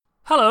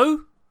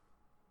Hello,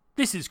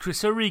 this is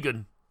Chris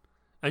O'Regan,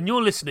 and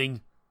you're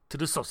listening to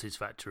The Sausage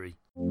Factory.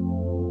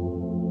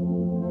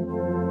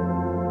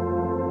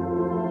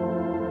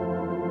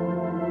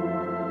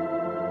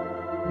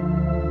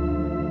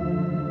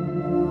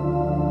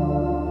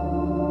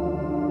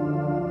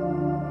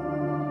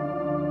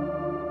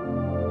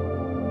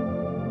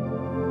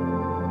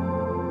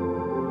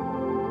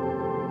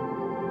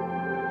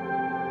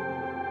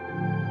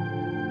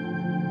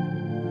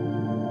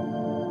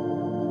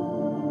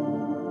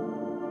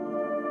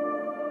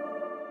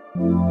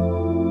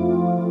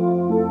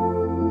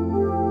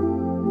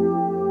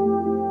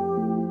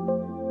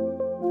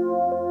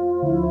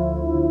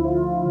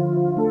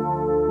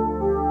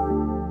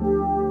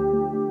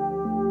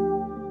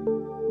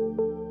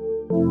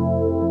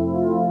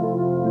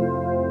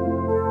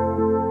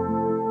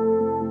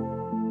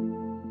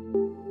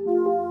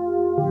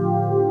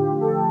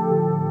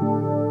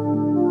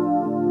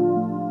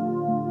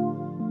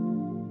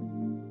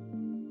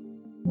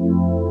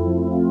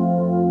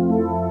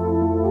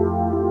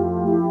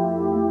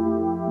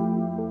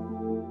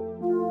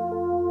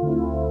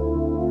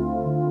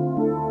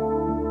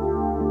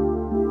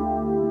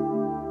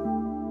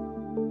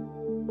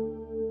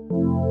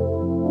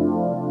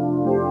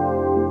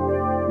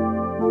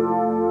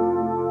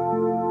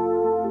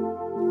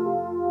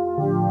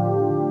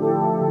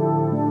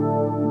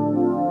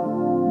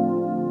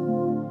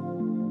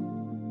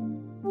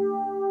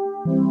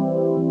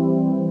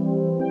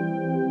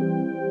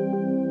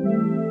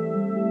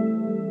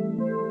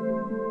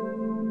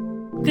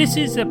 This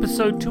is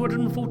episode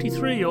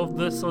 243 of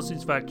The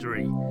Sausage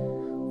Factory.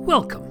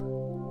 Welcome.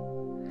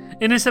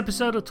 In this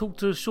episode, I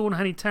talked to Sean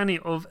Hanitani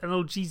of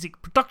Analgesic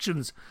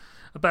Productions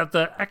about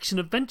their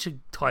action-adventure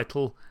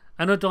title,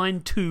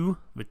 Anodyne 2,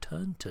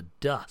 Return to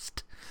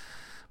Dust.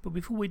 But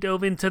before we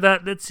delve into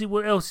that, let's see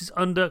what else is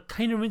under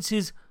Cane and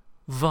Rinse's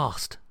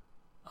vast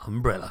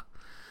umbrella.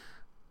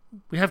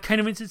 We have Cane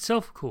and Rinse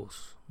itself, of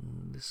course.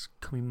 This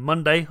coming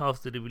Monday,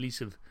 after the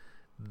release of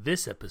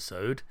this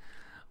episode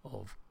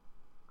of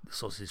The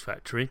Sausage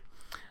Factory,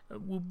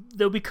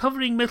 they'll be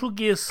covering Metal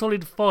Gear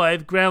Solid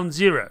 5 Ground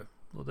Zero.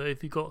 Although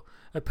if you've got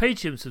a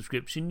Patreon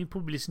subscription, you've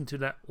probably listened to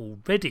that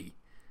already.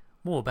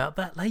 More about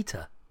that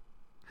later.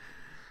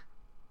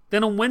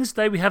 Then on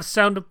Wednesday we have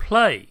Sound of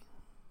Play,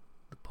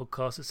 the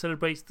podcast that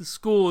celebrates the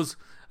scores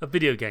of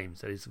video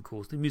games. That is, of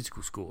course, the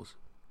musical scores.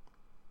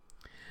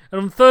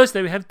 And on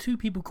Thursday we have two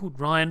people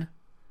called Ryan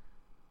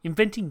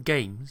inventing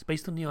games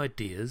based on the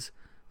ideas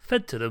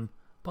fed to them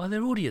by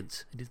their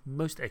audience. It is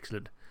most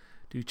excellent.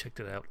 Do check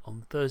that out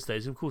on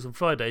Thursdays. And of course on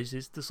Fridays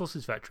is The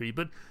Sausage Factory,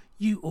 but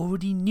you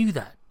already knew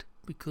that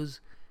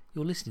because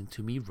you're listening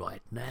to me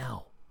right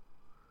now.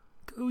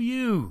 Go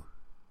you!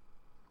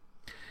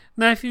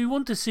 Now if you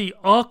want to see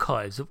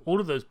archives of all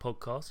of those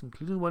podcasts,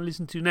 including the one I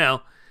listen to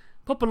now,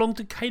 pop along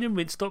to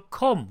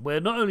caneandrinse.com,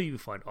 where not only you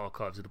find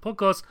archives of the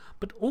podcast,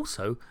 but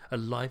also a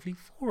lively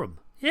forum.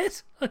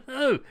 Yes, I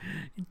know.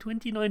 In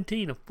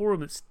 2019, a forum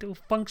that still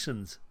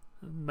functions.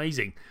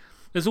 Amazing.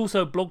 There's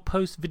also blog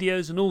posts,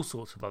 videos, and all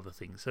sorts of other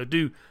things. So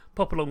do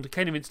pop along to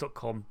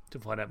caneandrinse.com to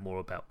find out more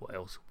about what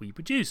else we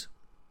produce.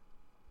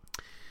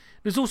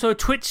 There's also a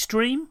Twitch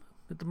stream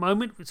at the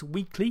moment. It's a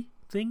weekly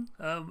thing,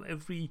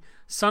 every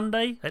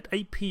Sunday at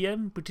 8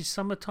 PM British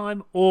Summer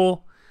Time,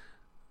 or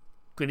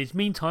Greenwich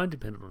Mean Time,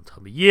 depending on the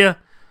time of year.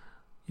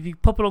 If you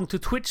pop along to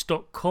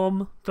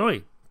twitch.tv,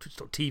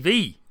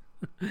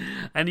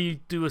 and you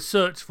do a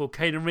search for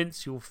Cane and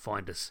Rinse, you'll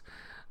find us.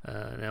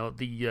 Now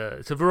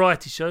it's a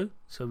variety show,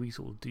 so we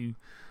sort of do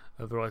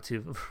a variety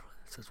of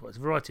that's why it's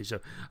a variety show.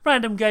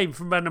 Random game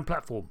from random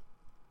platform.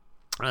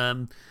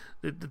 The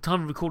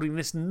time of recording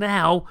this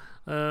now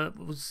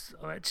was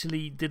I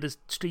actually did a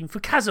stream for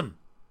Chasm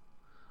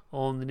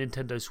on the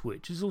Nintendo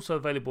Switch. It's also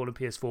available on a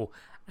PS4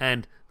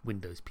 and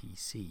Windows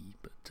PC.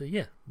 But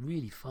yeah,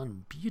 really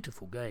fun,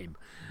 beautiful game.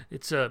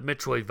 It's a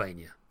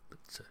Metroidvania, but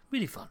it's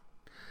really fun.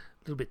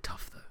 A little bit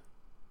tough though.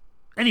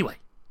 Anyway.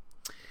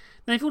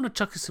 Now, if you want to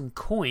chuck us some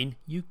coin,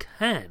 you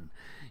can.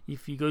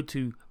 If you go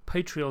to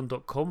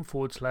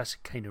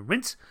patreon.com/Cane and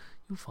Rinse,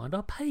 you'll find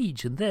our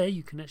page, and there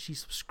you can actually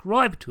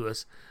subscribe to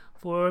us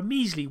for a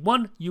measly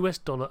 $1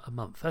 a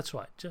month. That's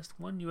right, just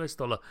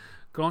 $1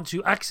 grants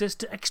you access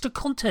to extra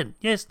content.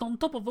 Yes, on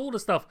top of all the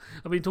stuff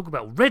I've been talking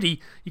about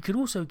already, you can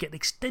also get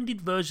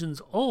extended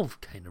versions of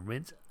Cane and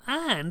Rinse,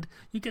 and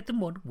you get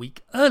them 1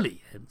 week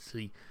early. Hence,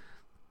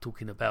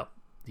 talking about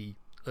the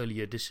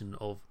early edition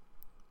of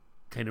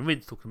Cane and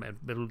Rinse, talking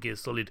about Metal Gear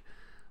Solid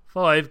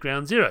 5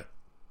 Ground Zero.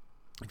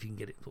 If you can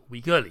get it a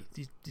week early.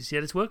 Do you see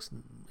how this works?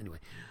 Anyway.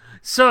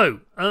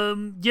 So,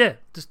 yeah,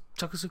 just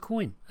chuck us a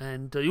coin.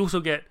 And you also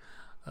get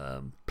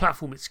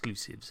platform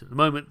exclusives. At the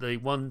moment, the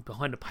one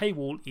behind the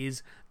paywall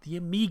is the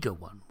Amiga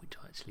one, which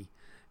I actually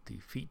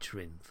do feature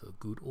in for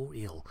good or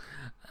ill.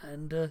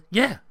 And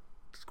yeah,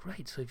 it's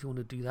great. So if you want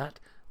to do that,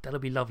 that'll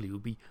be lovely. It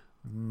would be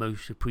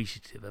most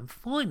appreciative. And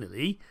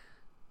finally,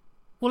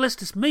 well, that's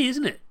just me,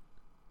 isn't it?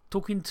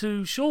 Talking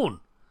to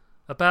Sean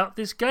about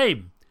this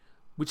game,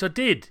 which I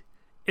did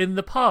in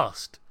the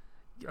past.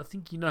 I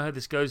think you know how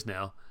this goes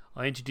now.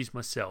 I introduce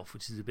myself,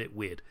 which is a bit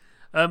weird.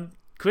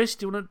 Chris,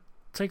 do you want to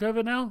take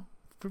over now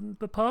from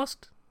the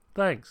past?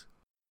 Thanks.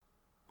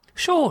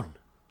 Sean.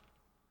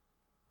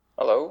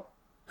 Hello.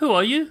 Who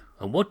are you,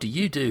 and what do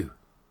you do?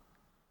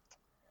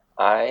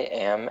 I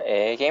am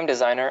a game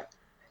designer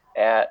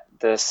at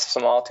this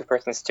small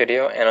two-person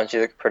studio,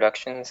 Analgesic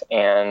Productions,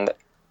 and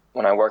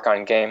when I work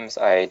on games,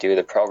 I do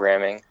the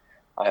programming.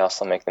 I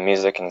also make the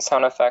music and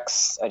sound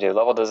effects. I do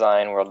level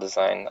design, world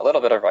design, a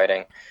little bit of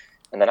writing,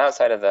 and then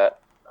outside of that,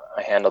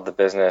 I handle the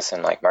business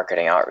and like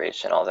marketing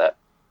outreach and all that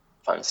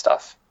fun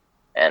stuff.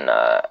 And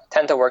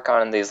tend to work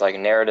on these like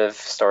narrative,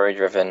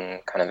 story-driven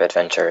kind of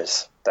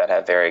adventures that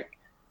have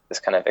this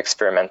kind of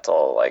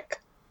experimental like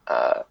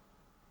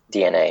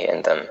DNA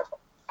in them.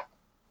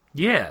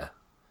 Yeah.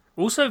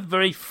 Also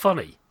very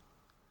funny.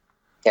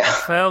 Yeah. I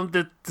found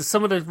that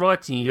some of the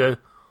writing, you go,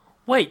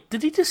 wait,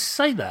 did he just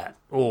say that?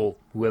 Or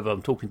whoever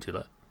I'm talking to,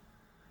 like,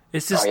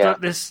 it's just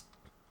this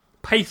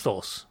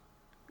pathos.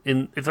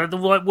 If the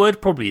right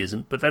word probably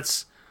isn't, but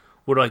that's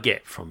what I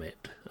get from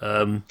it.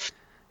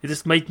 It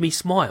just made me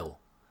smile.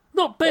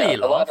 Not belly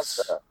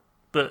laughs,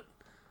 but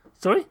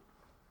sorry.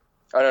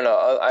 I don't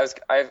know.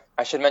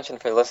 I should mention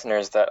for the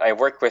listeners that I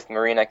work with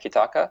Marina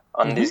Kitaka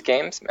on these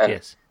games, and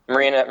yes.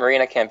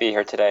 Marina can't be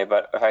here today.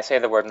 But if I say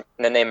the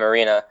name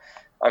Marina,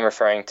 I'm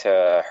referring to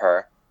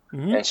her,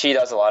 and she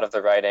does a lot of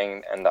the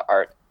writing and the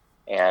art,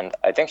 and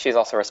I think she's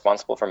also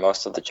responsible for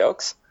most of the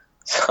jokes.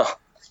 So.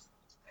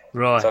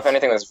 Right. So if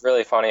anything was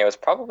really funny, it was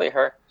probably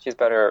her. She's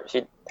better.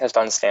 She has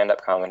done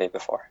stand-up comedy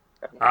before.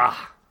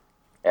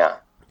 Yeah.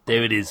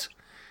 There it is.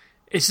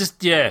 It's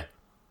just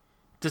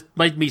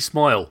made me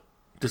smile.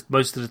 Just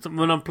most of the time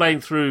when I'm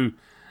playing through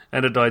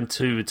Anodyne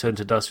 2: Return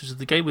to Dust, which is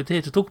the game we're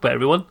here to talk about,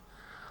 everyone.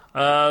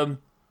 It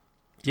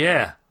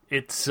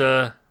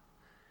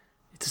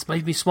just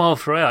made me smile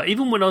throughout.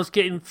 Even when I was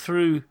getting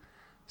through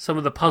some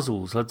of the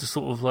puzzles, I just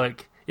sort of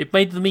like it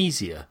made them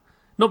easier.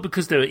 Not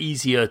because they were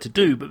easier to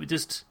do, but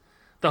just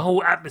the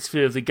whole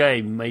atmosphere of the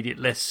game made it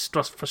less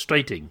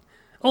frustrating.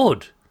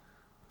 Odd,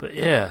 but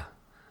yeah.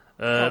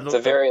 It's a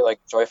very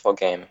joyful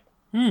game.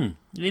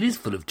 It is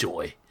full of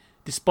joy,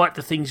 despite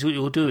the things that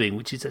you're doing,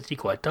 which is actually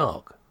quite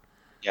dark.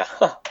 Yeah.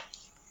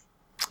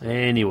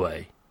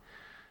 Anyway,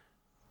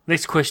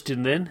 next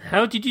question then.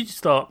 How did you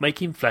start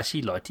making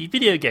flashy, lighty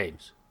video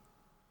games?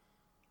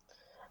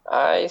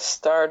 I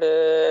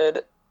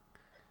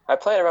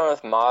played around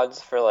with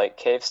mods for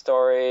Cave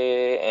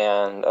Story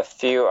and a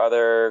few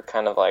other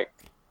kind of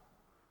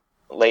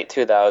late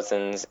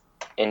 2000s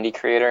indie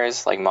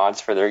creators,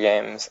 mods for their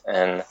games,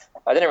 and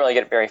I didn't really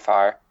get very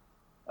far.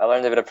 I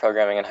learned a bit of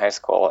programming in high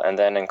school, and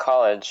then in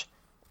college,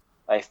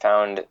 I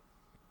found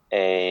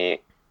a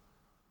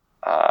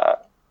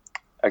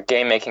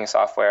game-making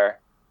software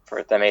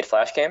that made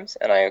Flash games,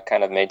 and I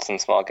kind of made some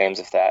small games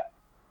of that.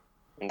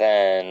 And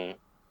then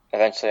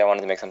eventually I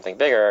wanted to make something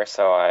bigger,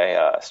 so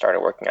I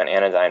started working on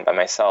Anodyne by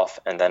myself,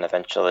 and then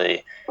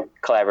eventually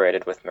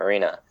collaborated with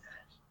Marina.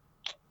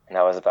 And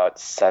that was about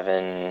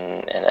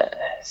 7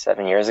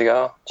 years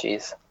ago.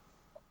 Jeez.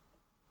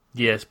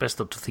 Yeah, it's best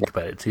not to think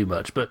about it too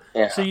much. But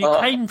yeah. So you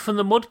came from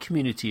the mod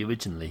community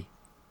originally?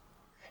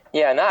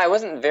 Yeah, no, I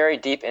wasn't very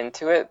deep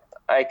into it.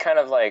 I kind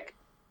of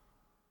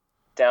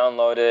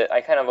downloaded.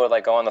 I kind of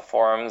would go on the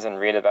forums and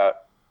read about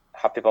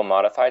how people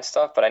modified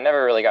stuff, but I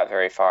never really got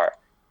very far.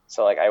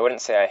 So I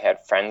wouldn't say I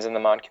had friends in the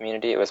mod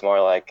community. It was more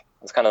it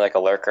was kind of like a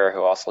lurker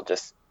who also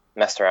just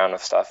messed around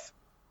with stuff.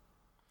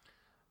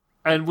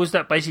 And was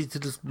that basically to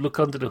just look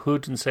under the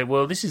hood and say,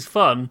 well, this is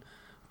fun,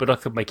 but I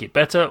could make it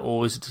better?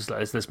 Or is it just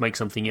let's make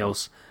something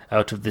else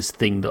out of this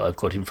thing that I've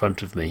got in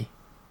front of me?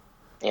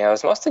 Yeah, it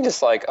was mostly just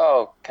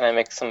can I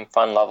make some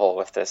fun level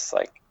with this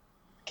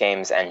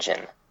games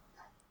engine?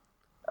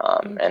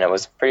 And it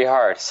was pretty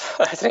hard,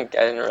 so I think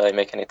I didn't really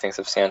make anything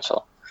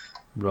substantial.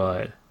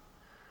 Right.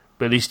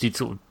 But at least you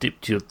sort of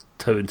dipped your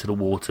toe into the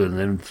water, and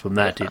then from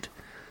that it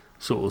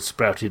sort of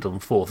sprouted on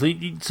forth.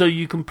 So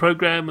you can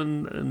program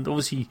and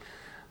obviously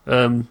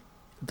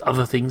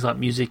other things like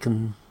music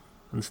and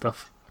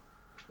stuff.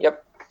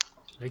 Yep.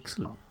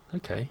 Excellent.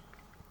 Okay.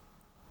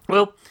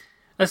 Well,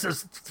 that's a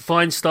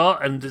fine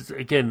start, and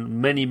again,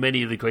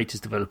 many of the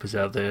greatest developers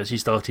out there actually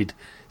started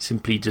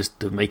simply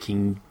just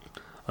making,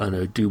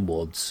 Doom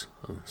mods.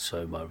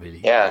 So am I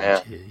really?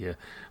 Yeah.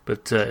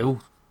 But it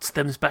all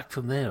stems back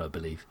from there, I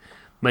believe.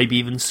 Maybe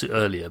even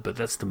earlier, but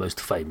that's the most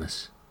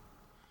famous.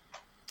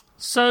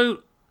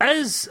 So,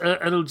 as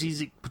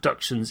Analgesic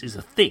Productions is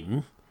a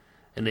thing,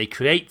 and they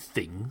create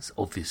things,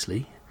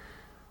 obviously,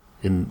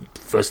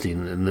 firstly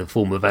in the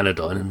form of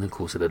Anodyne, and of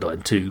course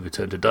Anodyne 2,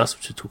 Return to Dust,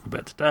 which we're talking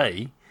about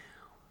today,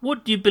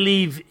 what do you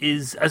believe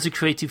is, as a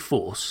creative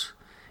force,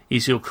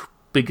 is your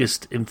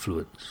biggest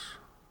influence?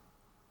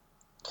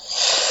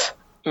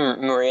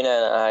 Marina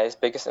and I's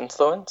biggest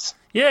influence?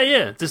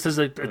 Yeah. Just as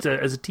a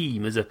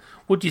team,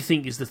 what do you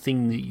think is the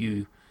thing that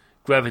you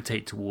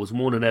gravitate towards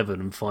more than ever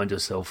and find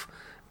yourself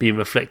being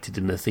reflected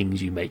in the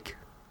things you make?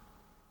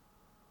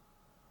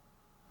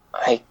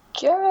 I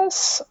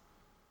guess.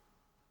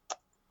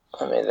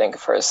 Let me think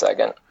for a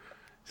second.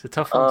 It's a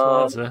tough one to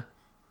answer.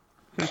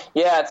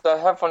 Yeah, it's a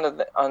hard one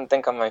to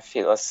think on my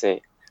feet. Let's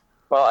see.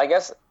 Well, I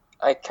guess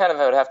I kind of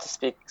would have to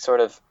speak sort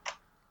of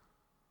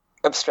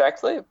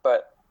abstractly,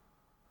 but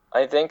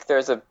I think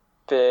there's a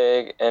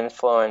big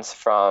influence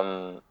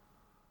from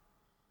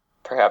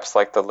perhaps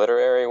like the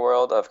literary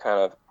world of kind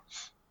of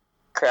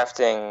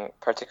crafting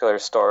particular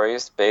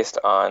stories based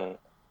on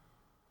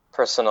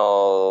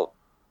personal,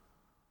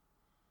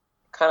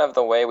 kind of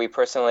the way we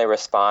personally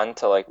respond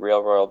to like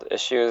real world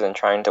issues and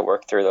trying to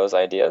work through those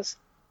ideas.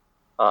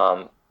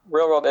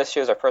 Real world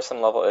issues are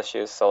person level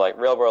issues, so like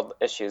real world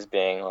issues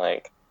being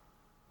like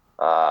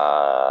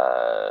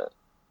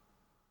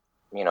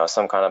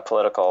some kind of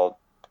political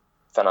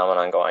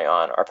phenomenon going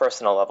on, our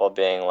personal level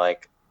being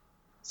like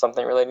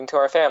something relating to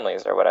our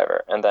families or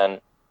whatever. And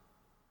then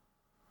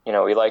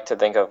we like to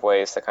think of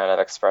ways to kind of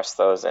express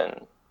those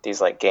in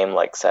these like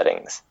game-like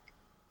settings.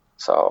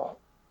 So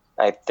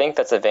I think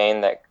that's a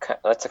vein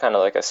that's a kind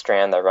of like a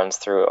strand that runs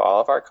through all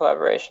of our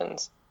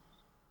collaborations,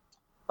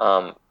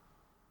 and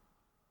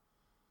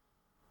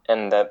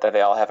that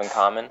they all have in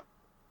common.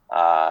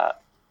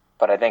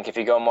 But I think if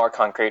you go more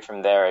concrete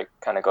from there, it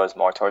kind of goes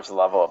more towards the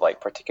level of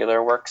like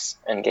particular works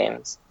and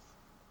games.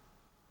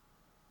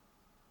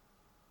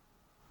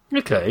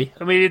 Okay,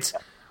 I mean, it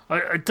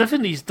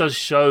definitely does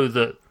show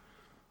that.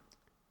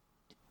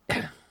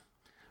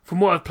 From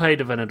what I've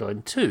played of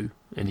Anodyne 2,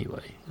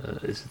 anyway,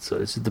 this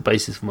is the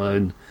basis for my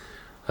own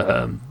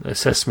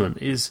assessment,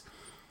 is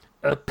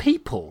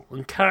people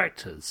and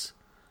characters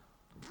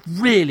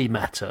really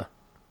matter.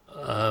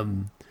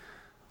 And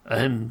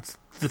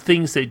the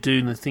things they do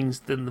and the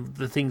things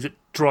that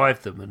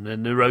drive them and their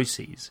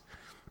neuroses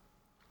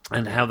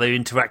and how they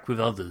interact with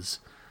others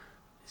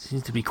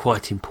seems to be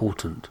quite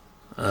important.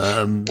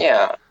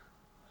 Yeah.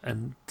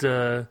 And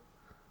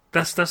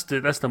that's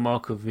the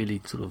mark of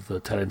really sort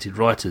of talented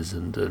writers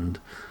and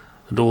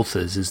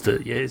authors, is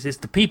that it's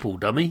the people,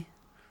 dummy.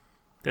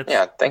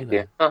 Thank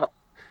you. Uh-huh.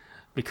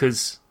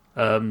 Because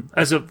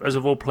as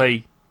a role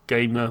play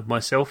gamer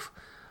myself,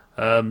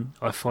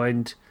 I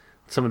find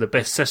some of the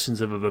best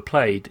sessions I've ever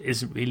played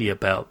isn't really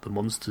about the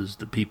monsters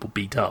that people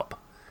beat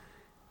up.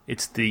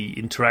 It's the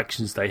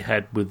interactions they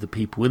had with the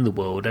people in the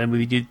world and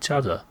with each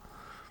other,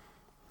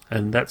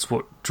 and that's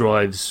what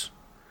drives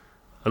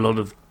a lot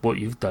of what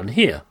you've done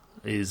here.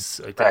 Is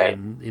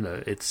again,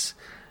 right. It's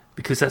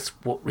because that's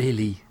what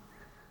really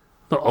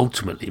not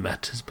ultimately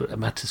matters, but it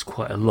matters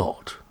quite a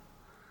lot.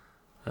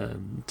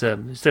 And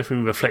it's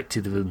definitely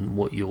reflected in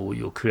what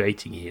you're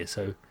creating here.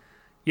 So,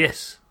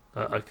 yes,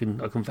 I can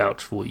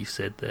vouch for what you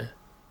said there.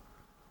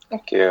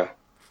 Thank you.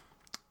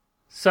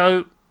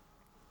 So,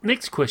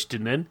 next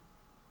question then.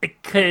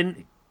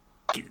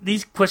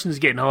 These questions are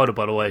getting harder,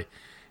 by the way,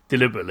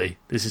 deliberately.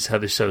 This is how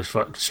this show is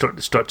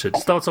structured. It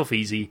starts off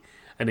easy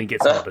and then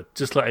gets harder,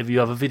 just like every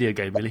other video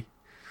game, really.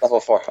 Level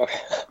 4, okay.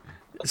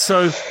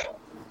 So,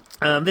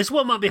 this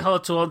one might be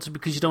hard to answer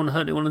because you don't want to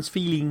hurt anyone's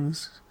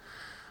feelings.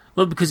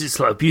 Not because it's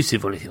like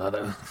abusive or anything like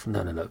that.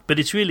 No. But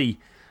it's really,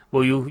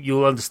 well,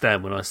 you'll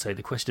understand when I say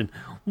the question.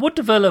 What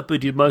developer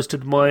do you most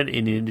admire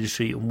in the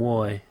industry and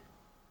why?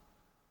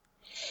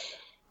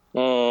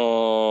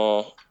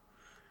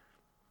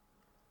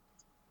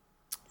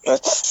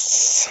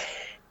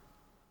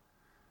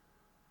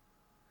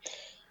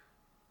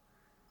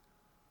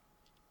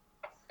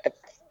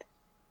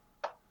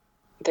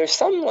 There's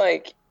some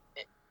like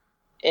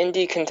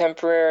indie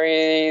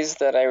contemporaries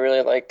that I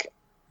really like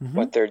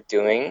what they're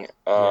doing.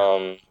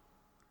 Let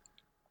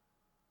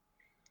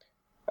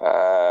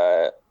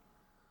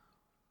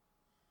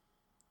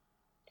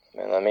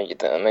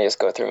me just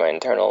go through my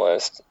internal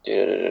list.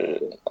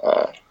 There's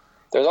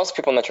also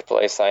people on the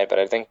AAA side, but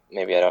I think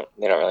maybe they don't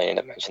really need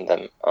to mention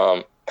them.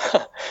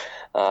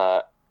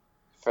 For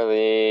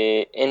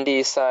the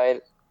indie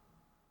side,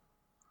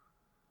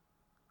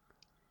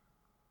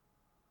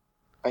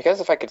 I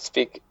guess if I could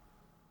speak,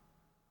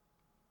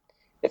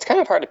 it's kind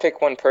of hard to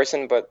pick one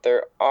person, but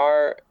there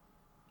are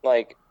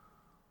like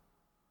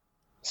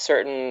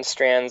certain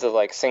strands of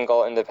like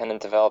single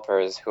independent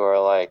developers who are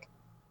like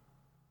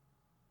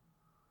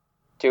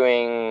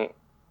doing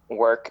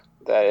work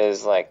that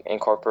is like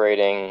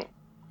incorporating,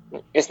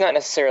 it's not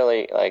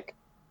necessarily like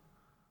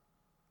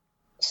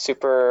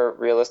super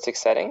realistic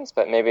settings,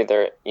 but maybe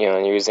they're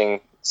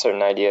using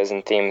certain ideas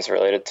and themes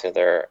related to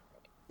their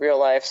real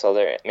life, so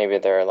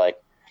they're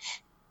like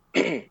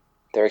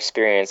their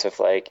experience with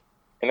like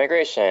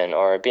immigration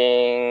or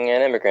being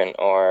an immigrant,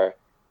 or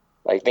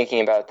like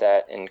thinking about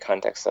that in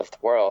context of the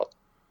world,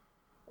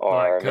 or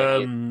like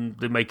maybe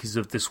the makers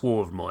of This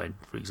War of Mine,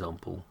 for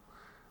example.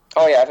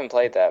 Oh yeah, I haven't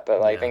played that,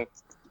 but I think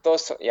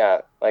those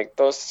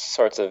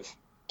sorts of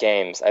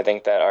games, I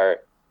think that are,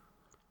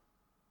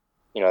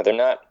 they're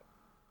not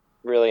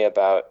really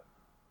about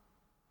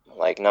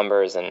like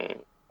numbers, and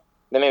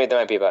they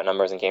might be about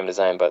numbers and game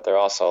design, but they're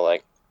also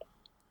like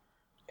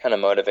kind of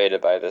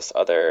motivated by this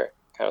other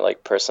kind of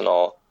like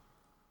personal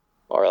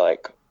or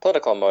like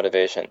political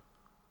motivation.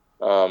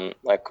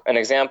 Like an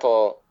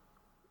example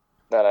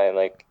that I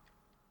like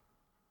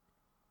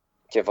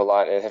give a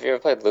lot is, have you ever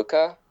played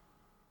Luca?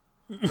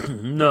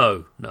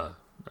 No.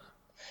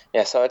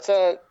 Yeah, so it's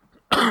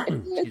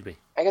Excuse me.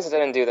 I guess it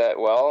didn't do that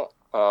well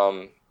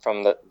from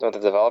what the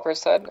developer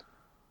said.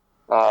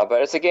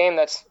 But it's a game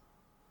that's,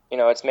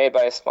 it's made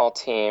by a small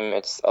team.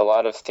 It's a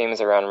lot of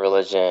themes around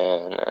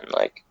religion and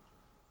like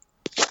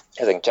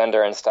I think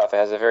gender and stuff. It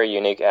has a very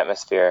unique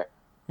atmosphere.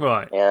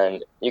 Right.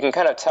 And you can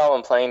kind of tell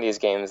when playing these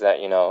games that,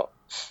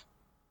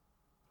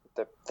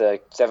 the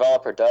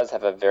developer does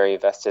have a very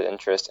vested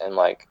interest in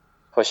like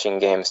pushing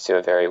games to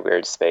a very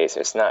weird space.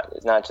 It's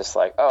not just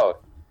like, oh,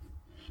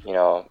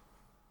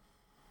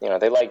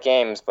 they like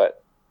games,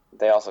 but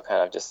they also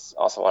kind of just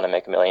also want to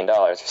make $1 million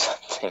or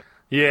something.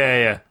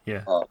 Yeah.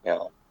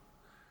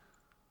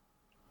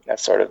 That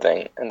sort of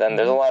thing. And then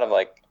there's a lot of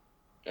like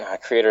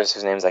creators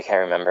whose names I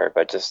can't remember,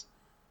 but just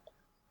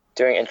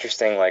doing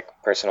interesting like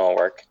personal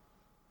work.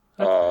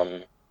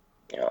 Okay.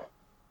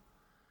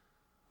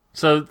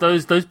 So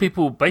those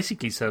people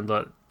basically sound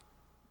like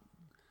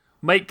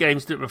make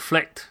games that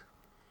reflect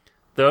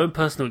their own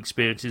personal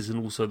experiences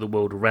and also the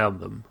world around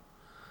them.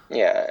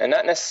 Yeah, and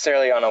not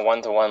necessarily on a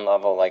one-to-one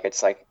level. Like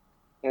it's like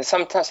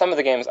some of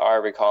the games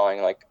are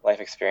recalling like life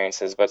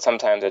experiences, but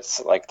sometimes it's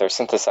like they're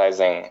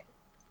synthesizing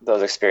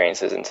those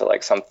experiences into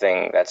like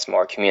something that's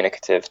more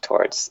communicative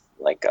towards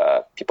like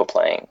people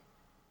playing.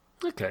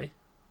 Okay.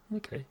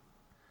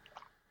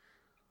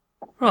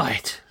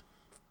 Right.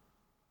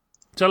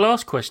 So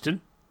last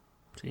question.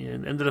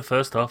 End of the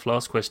first half,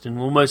 last question.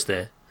 We're almost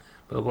there.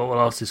 But we'll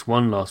ask this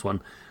one last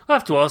one. I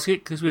have to ask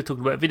it because we're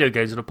talking about video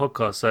games on a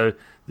podcast. So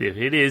here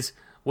it is.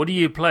 What are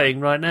you playing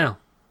right now?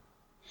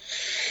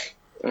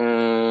 What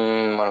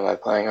am I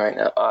playing right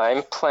now?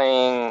 I'm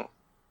playing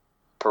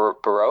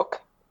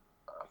Baroque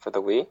for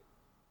the Wii.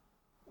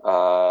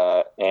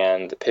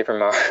 And Paper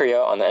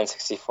Mario on the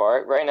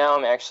N64. Right now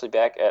I'm actually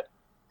back at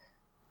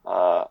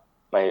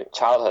my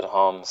childhood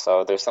home,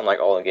 so there's some like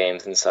old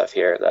games and stuff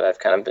here that I've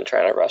kind of been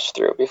trying to rush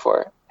through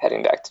before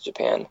heading back to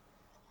Japan.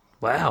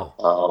 Wow.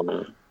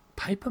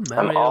 Paper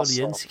Mario on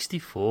the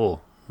N64.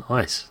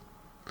 Nice.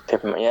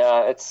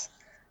 Yeah, it's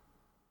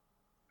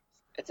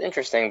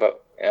interesting,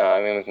 but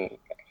I mean we can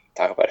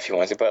talk about it if you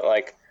want to, but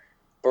like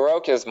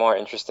Baroque is more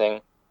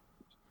interesting.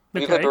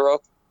 Have you played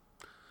Baroque?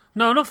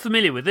 No, I'm not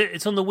familiar with it.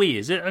 It's on the Wii,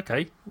 is it?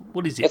 Okay.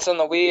 What is it? It's on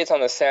the Wii, it's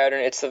on the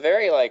Saturn. It's a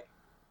very like,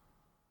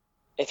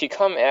 if you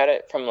come at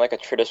it from like a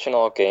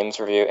traditional games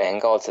review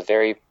angle, it's a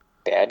very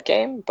bad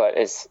game, but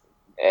it's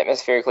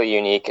atmospherically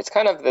unique. It's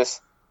kind of this.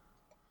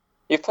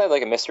 You've played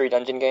like a mystery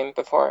dungeon game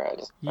before?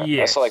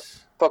 Yes. So like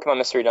Pokemon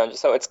Mystery Dungeon.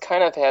 So it's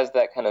kind of has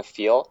that kind of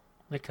feel.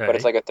 Okay. But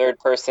it's like a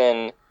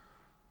third-person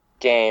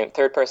game,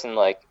 third-person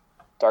like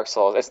Dark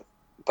Souls.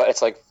 But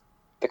it's like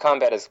the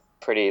combat is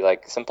pretty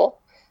like simple.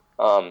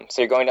 So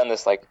you're going down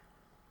this like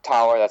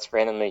tower that's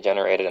randomly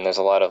generated, and there's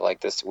a lot of like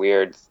this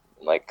weird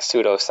like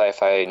pseudo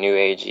sci-fi, new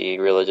agey,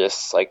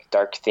 religious like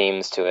dark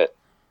themes to it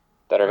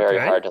that are very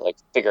hard to like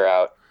figure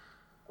out.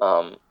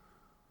 And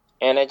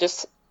it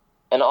just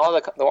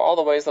all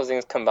the ways those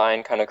things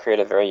combine kind of create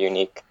a very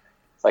unique,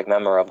 like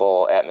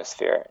memorable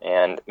atmosphere.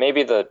 And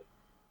maybe the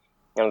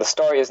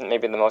story isn't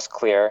maybe the most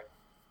clear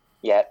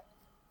yet,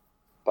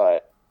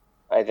 but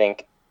I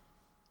think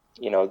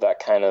that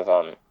kind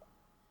of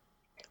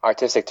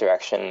artistic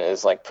direction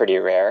is like pretty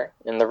rare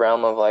in the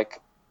realm of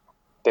like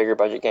bigger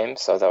budget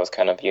games, so that was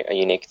kind of a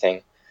unique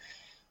thing.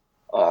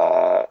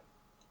 Am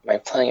I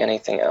playing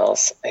anything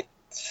else? I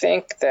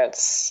think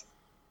that's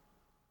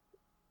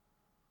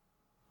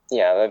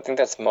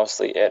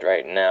mostly it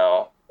right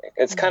now.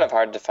 It's kind of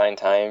hard to find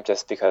time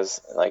just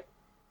because like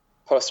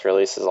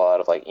post-release is a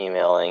lot of like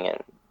emailing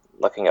and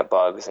looking at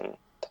bugs and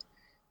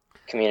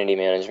community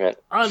management.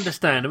 I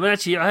understand. I mean,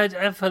 actually,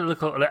 I've had a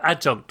look at an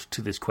adjunct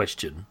to this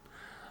question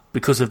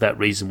because of that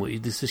reason, what you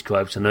just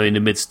described. I know in the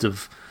midst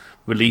of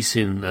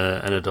releasing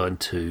Anodyne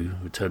 2,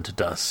 Return to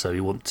Dust, so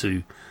you want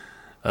to,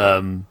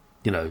 you're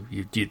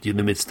in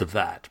the midst of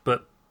that.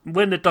 But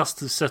when the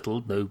dust has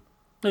settled, no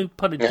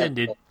pun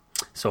intended.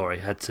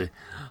 Sorry,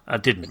 I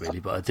didn't really,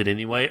 but I did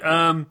anyway.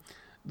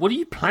 What do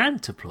you plan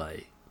to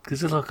play?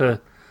 Because it's like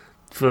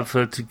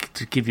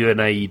to give you an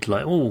aid,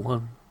 like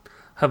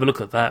have a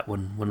look at that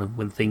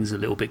when things are a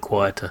little bit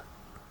quieter.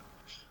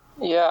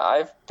 Yeah,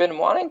 I've been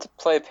wanting to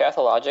play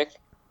Pathologic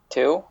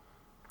too.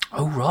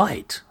 Oh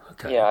right,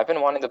 okay. Yeah, I've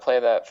been wanting to play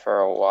that for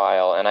a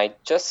while, and I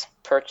just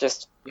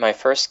purchased my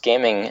first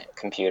gaming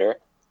computer.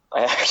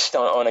 I actually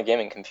don't own a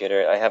gaming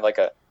computer. I have like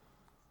an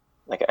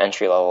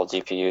entry level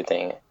GPU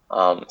thing.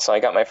 So I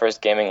got my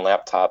first gaming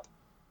laptop,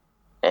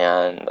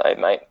 and I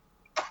might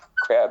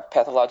grab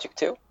Pathologic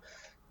too,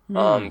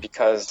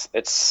 because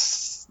it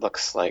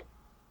looks like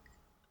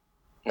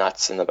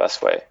nuts in the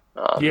best way.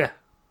 Yeah.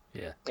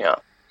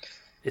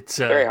 It's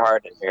very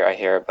hard I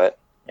hear, but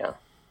yeah.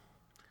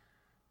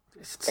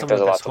 I think there's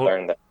a lot to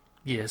learn there.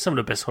 Yeah, some of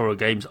the best horror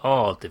games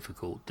are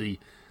difficult. The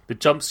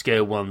jump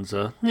scare ones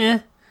are,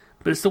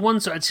 but it's the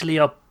ones that actually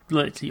are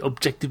like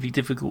objectively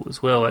difficult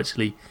as well.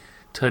 Actually,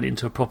 turn it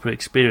into a proper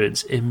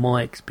experience. In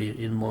my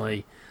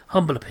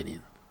humble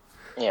opinion.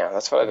 Yeah,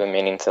 that's what I've been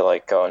meaning to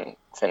like go and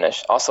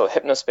finish. Also,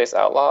 Hypnospace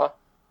Outlaw.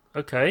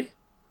 Okay.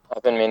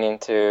 I've been meaning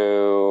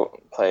to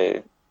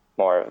play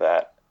more of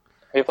that.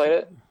 you played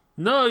it?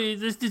 No,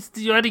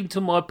 you're adding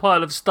to my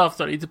pile of stuff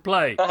that I need to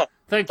play.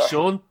 Thanks,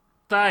 Sean.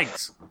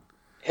 Thanks.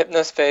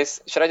 Hypnospace.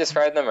 Should I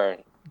describe them or?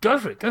 Go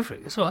for it.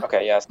 It's all right.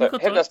 Okay, yeah. So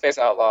Hypnospace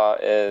Outlaw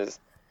is,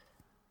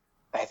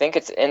 I think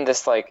it's in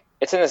this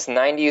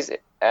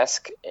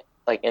 90s-esque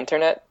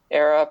internet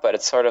era, but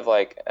it's sort of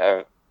like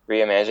a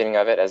reimagining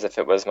of it as if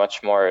it was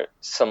much more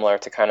similar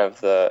to kind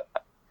of the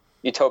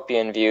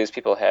utopian views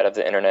people had of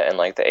the internet in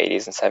like the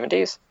 80s and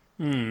 70s.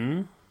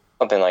 Mm.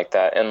 Something like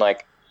that. And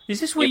is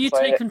this where you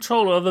take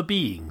control of other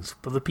beings,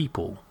 other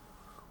people?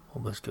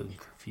 Almost getting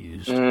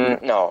confused.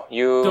 No,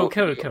 you're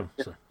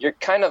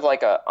kind of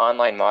like an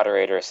online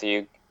moderator.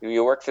 So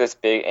you work for this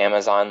big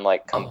Amazon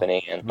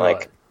company and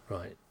right.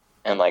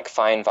 and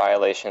find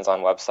violations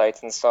on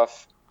websites and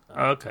stuff.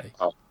 Okay.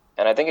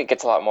 And I think it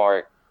gets a lot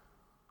more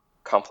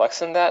complex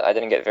than that. I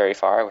didn't get very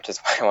far, which is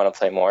why I want to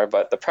play more.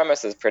 But the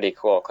premise is pretty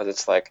cool because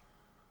it's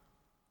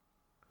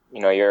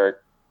you're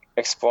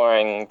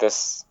exploring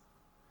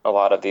a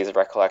lot of these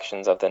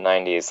recollections of the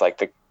 90s.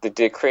 Like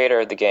the creator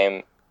of the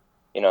game,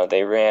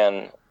 they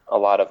ran a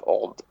lot of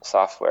old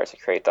software to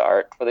create the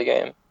art for the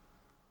game. Okay.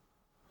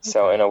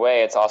 So in a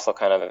way, it's also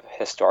kind of a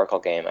historical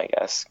game, I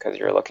guess, because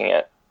you're looking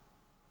at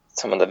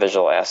some of the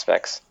visual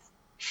aspects.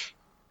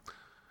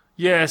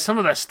 Yeah, some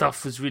of that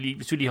stuff it's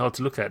really hard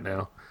to look at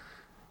now.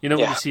 When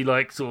you see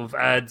sort of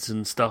ads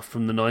and stuff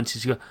from the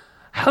 90s, you go,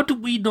 how do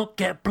we not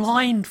get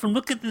blind from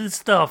looking at this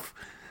stuff?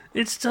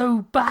 It's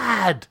so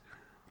bad.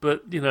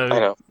 But, I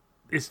know.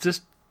 It's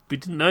just, we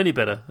didn't know any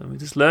better. I mean,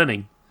 just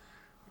learning.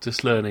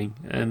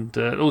 And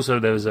also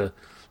there was a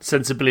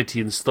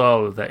sensibility and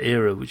style of that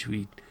era, which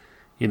we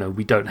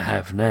don't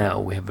have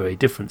now. We have very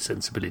different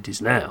sensibilities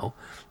now.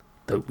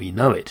 Don't we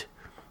know it?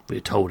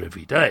 We're told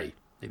every day,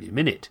 every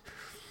minute.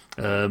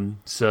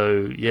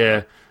 So,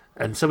 yeah.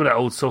 And some of that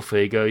old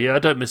software, you go, yeah, I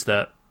don't miss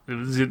that. It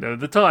was, at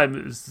the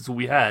time, it's all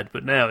we had.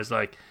 But now it's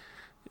like,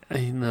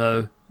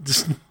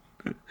 just...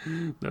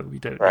 No, we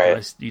don't.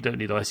 Right. You don't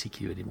need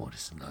ICQ anymore.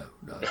 Just no,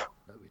 we don't.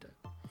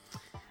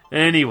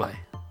 Anyway,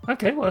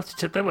 okay, well, I'll have to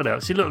check that one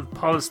out. See, look, a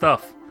pile of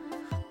stuff.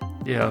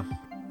 Yeah,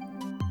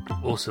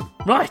 awesome.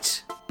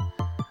 Right,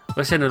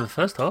 that's the end of the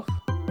first half.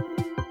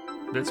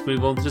 Let's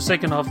move on to the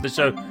second half of the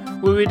show,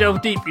 where we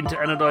delve deep into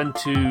Anodyne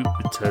 2: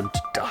 Return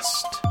to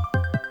Dust.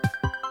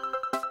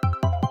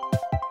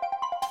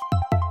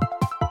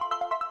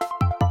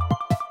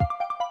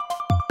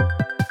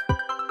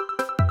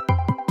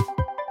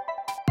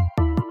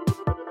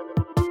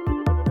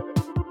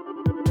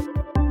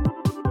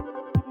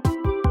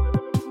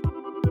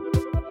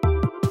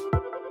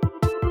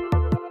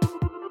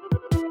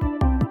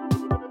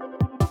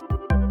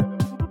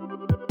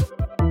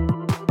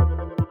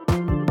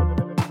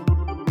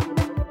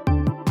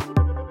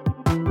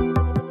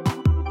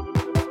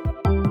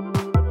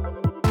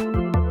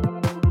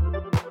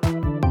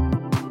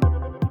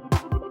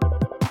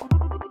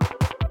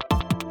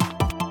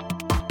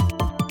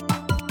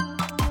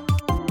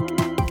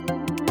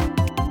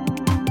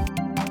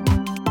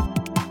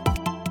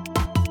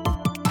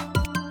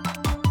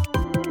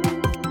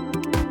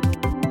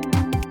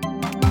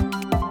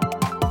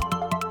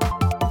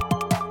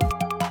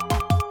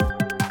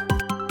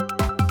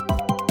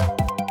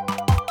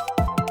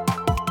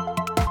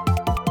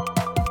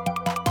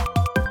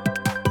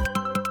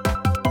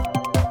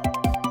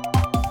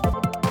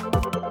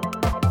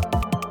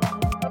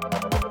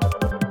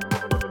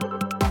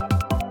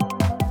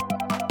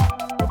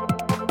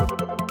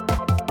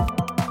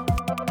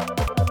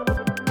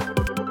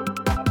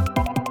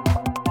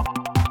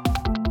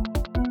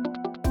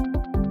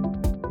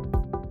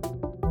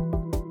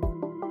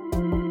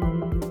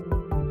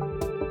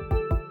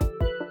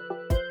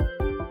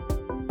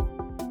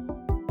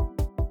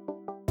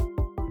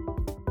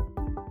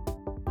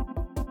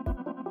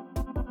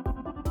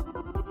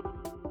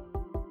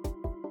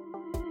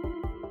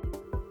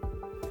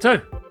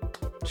 So,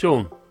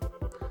 Sean,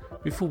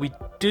 before we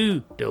do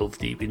delve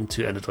deep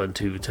into Anodyne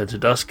 2: Return to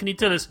Dust, can you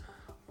tell us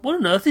what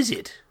on earth is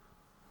it,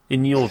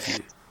 in your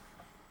view?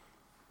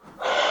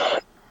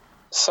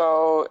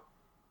 So,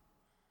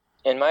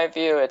 in my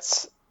view,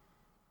 it's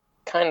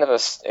kind of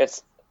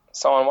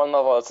so on one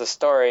level, it's a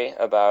story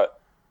about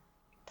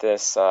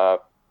this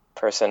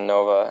person,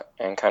 Nova,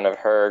 and kind of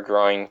her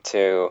growing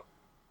to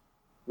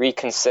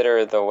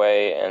reconsider the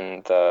way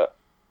and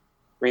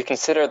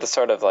reconsider the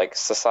sort of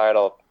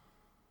societal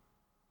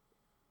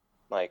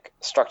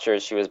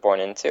structures she was born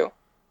into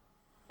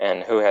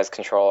and who has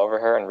control over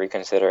her, and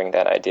reconsidering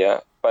that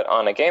idea. But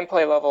on a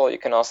gameplay level, you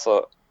can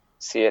also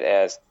see it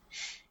as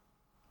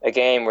a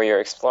game where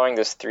you're exploring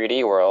this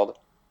 3D world,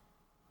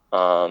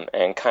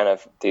 and kind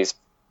of these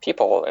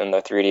people in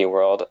the 3D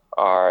world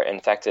are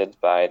infected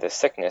by the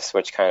sickness,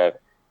 which kind of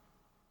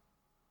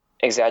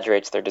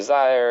exaggerates their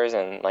desires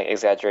and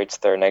exaggerates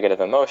their negative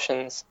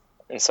emotions.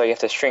 And so you have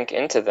to shrink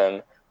into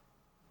them,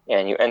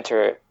 and you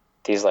enter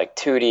these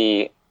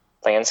 2D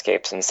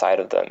landscapes inside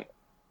of them,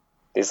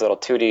 these little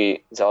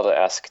 2D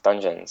Zelda-esque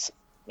dungeons,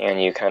 and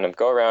you kind of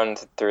go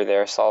around through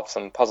there, solve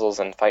some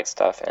puzzles and fight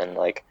stuff, and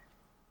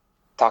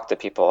talk to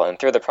people. And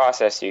through the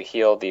process, you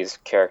heal these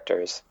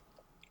characters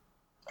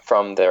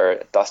from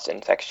their dust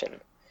infection.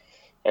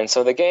 And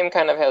so the game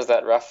kind of has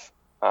that rough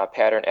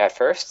pattern at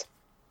first,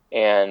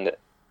 and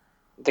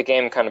the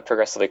game kind of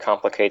progressively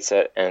complicates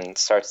it and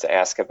starts to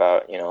ask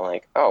about,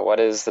 like, oh, what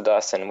is the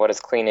dust and what is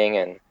cleaning?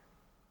 And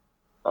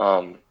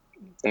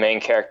the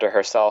main character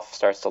herself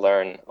starts to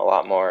learn a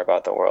lot more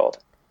about the world.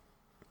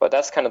 But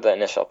that's kind of the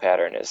initial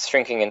pattern, is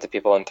shrinking into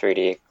people in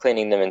 3D,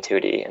 cleaning them in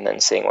 2D, and then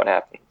seeing what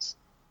happens.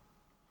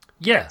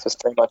 Yeah. So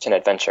it's very much an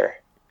adventure.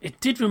 It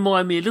did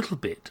remind me a little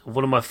bit of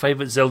one of my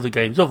favourite Zelda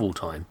games of all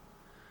time,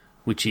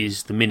 which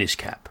is the Minish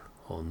Cap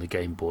on the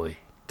Game Boy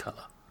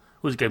Color.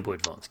 It was Game Boy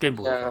Advance. Game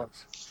Boy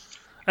Advance.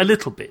 A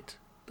little bit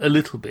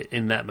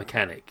in that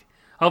mechanic.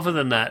 Other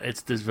than that,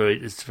 it's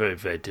very,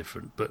 very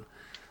different. But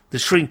the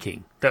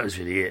shrinking, that was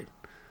really it.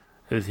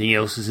 Everything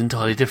else is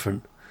entirely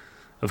different,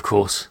 of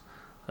course.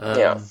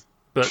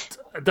 But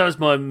that was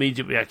my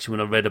immediate reaction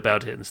when I read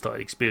about it and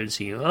started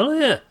experiencing it. Oh,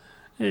 yeah,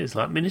 it's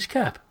like Minish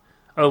Cap.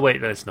 Oh,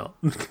 wait, no, it's not.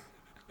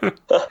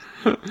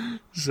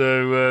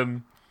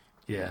 So,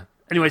 yeah.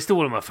 Anyway, still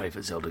one of my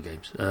favourite Zelda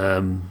games.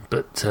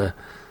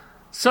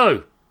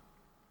 So,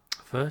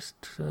 first,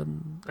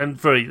 and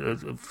very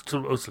sort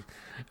of also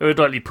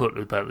eruditely put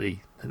about the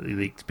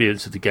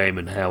experience of the game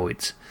and how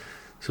it's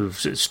sort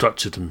of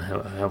structured and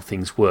how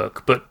things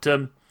work. But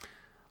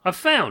I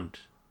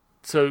found,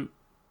 so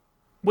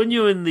when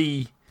you're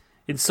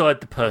inside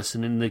the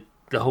person, and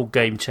the whole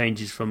game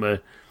changes from a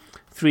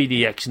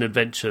 3D action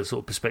adventure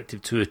sort of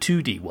perspective to a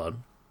 2D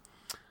one.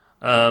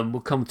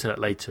 We'll come to that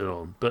later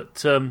on.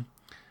 But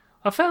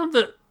I found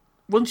that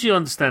once you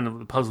understand what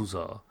the puzzles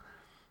are,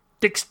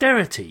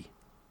 dexterity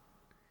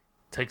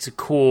takes a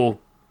core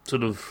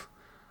sort of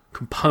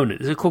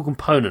component. It's a core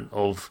component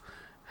of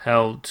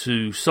how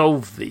to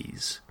solve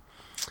these.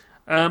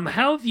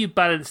 How have you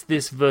balanced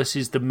this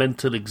versus the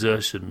mental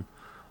exertion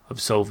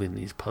of solving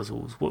these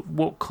puzzles?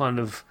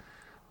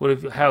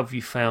 How have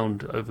you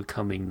found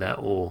overcoming that,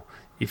 or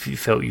if you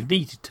felt you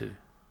needed to?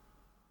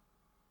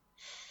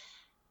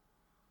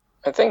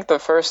 I think the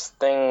first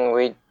thing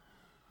we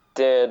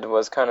did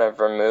was kind of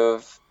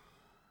remove.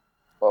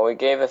 Well,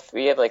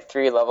 we had like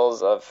 3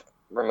 levels of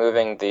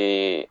removing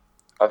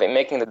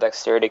making the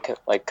dexterity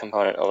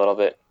component a little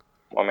bit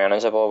more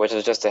manageable, which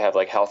is just to have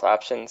like health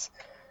options.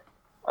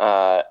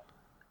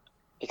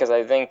 Because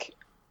I think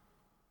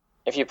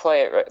if you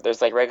play it,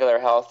 there's like regular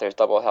health, there's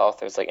double health,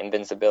 there's like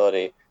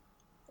invincibility.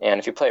 And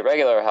if you play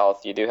regular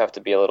health, you do have to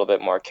be a little bit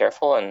more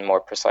careful and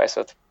more precise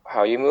with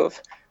how you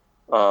move.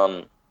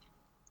 But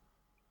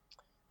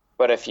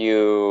if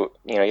you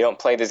don't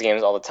play these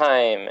games all the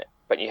time,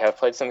 but you have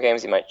played some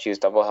games, you might choose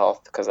double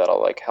health because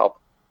that'll like help.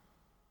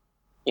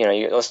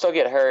 You'll still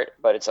get hurt,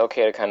 but it's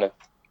okay to kind of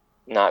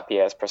not be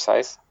as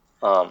precise.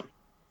 But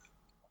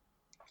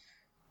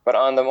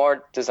on the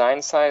more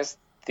design side,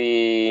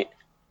 there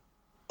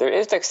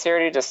is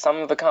dexterity to some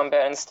of the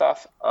combat and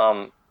stuff,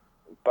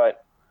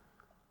 but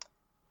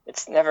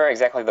it's never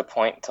exactly the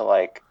point to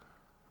like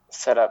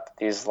set up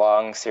these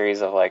long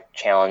series of like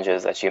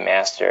challenges that you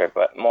master,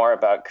 but more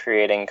about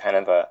creating kind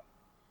of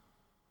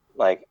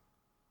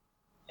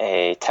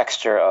a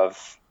texture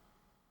of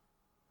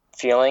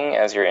feeling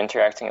as you're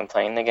interacting and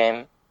playing the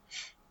game.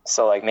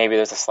 So like maybe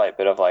there's a slight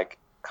bit of like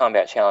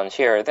combat challenge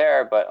here or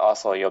there, but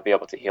also you'll be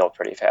able to heal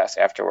pretty fast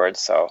afterwards.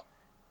 So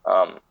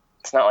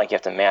it's not like you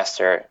have to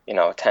master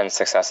 10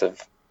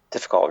 successive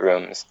difficult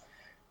rooms.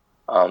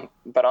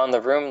 But on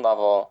the room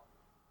level,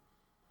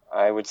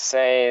 I would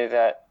say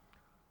that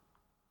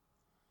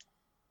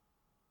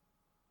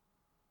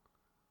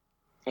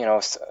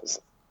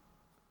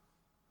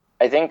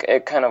I think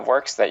it kind of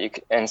works that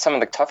in some of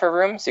the tougher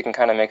rooms, you can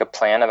kind of make a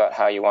plan about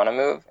how you want to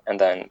move and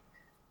then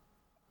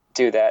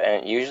do that,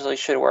 and it usually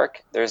should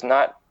work. There's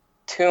not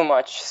too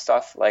much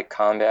stuff like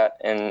combat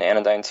in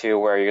Anodyne 2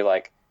 where you're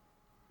like,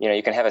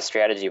 you can have a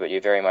strategy, but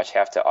you very much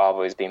have to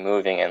always be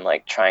moving and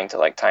like trying to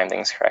like time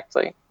things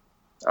correctly.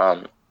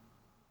 So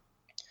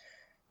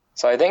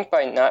I think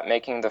by not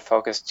making the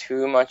focus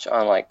too much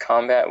on like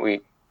combat,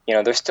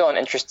 there's still an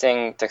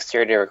interesting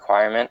dexterity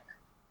requirement,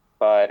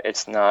 but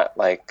it's not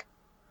like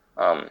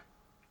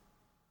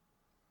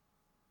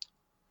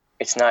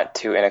it's not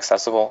too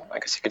inaccessible, I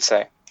guess you could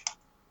say.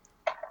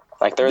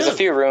 Like there's a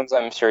few rooms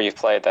I'm sure you've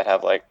played that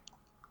have like,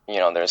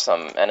 there's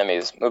some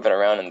enemies moving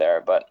around in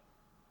there, but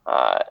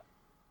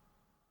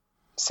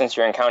since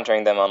you're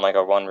encountering them on like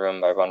a one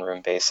room by one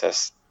room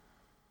basis,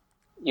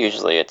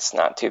 usually it's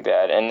not too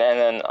bad. And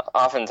then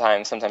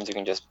sometimes you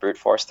can just brute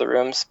force the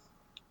rooms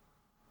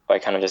by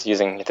kind of just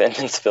using the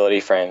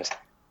invincibility frames.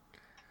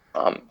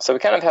 So we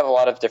kind of have a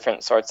lot of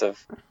different sorts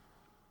of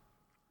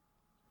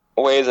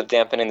ways of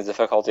dampening the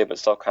difficulty, but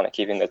still kind of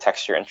keeping the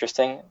texture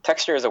interesting.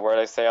 Texture is a word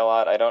I say a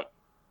lot. I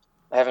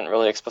haven't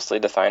really explicitly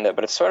defined it,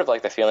 but it's sort of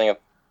like the feeling of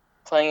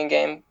playing a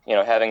game,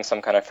 having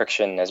some kind of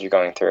friction as you're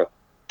going through.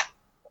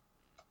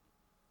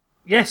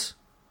 Yes.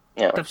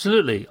 Yeah.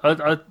 Absolutely.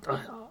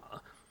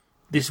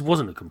 This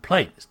wasn't a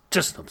complaint. It's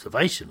just an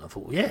observation. I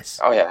thought, yes.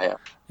 Oh, yeah.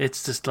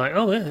 It's just like,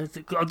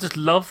 I just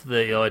love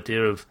the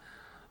idea of,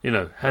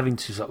 having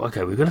to, okay,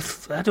 how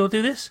do I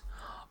do this?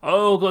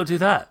 Oh, I've got to do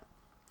that.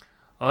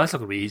 oh, that's not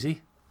going to be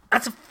easy.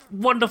 That's a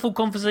wonderful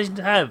conversation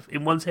to have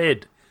in one's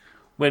head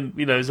when,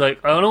 it's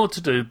like, I don't know what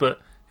to do, but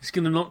it's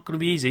not going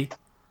to be easy.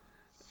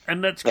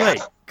 And that's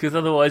great, because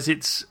otherwise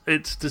it's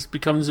just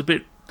becomes a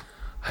bit,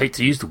 I hate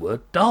to use the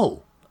word,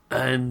 dull.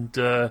 And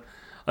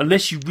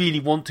unless you really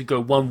want to go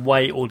one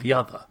way or the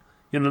other,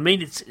 you know what I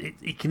mean?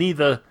 It can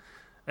either,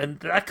 and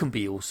that can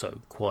be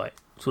also quite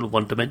sort of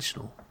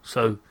one-dimensional.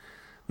 So,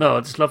 no,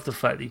 I just love the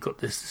fact that you've got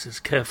this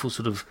careful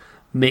sort of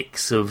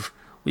mix of,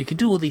 well, you can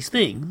do all these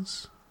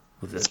things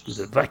with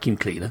a vacuum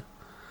cleaner,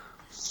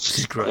 which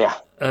is great. Yeah.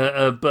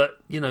 But,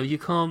 you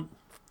can't,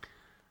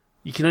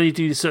 you can only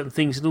do certain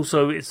things, and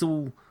also it's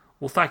all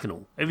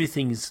orthogonal.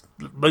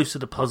 Most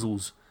of the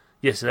puzzles,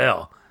 yes, they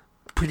are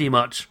pretty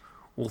much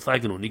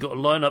orthogonal. And you've got to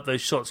line up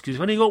those shots, because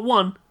you've only got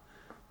one,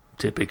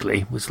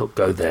 typically. Let's not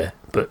go there,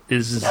 but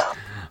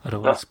I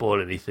don't want to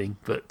spoil anything.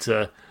 But,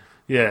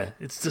 yeah,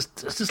 it's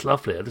just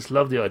lovely. I just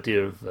love the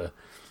idea of,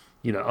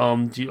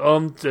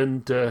 armed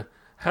and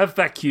have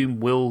vacuum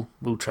will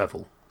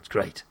travel. It's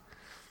great.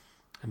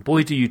 And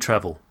boy, do you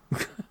travel.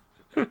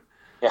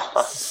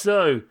 Yeah.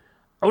 So,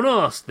 I want to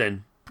ask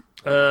then,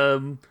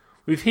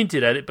 we've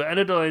hinted at it, but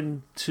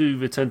Anodyne 2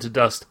 Return to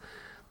Dust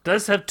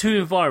does have two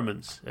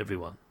environments,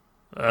 everyone.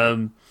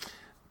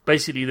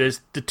 Basically, there's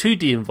the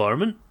 2D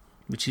environment,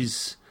 which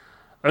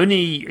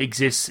only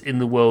exists in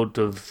the world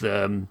of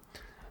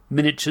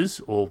miniatures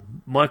or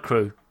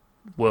micro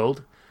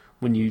world,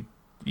 when you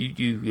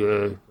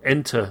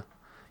enter,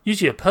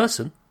 usually a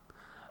person,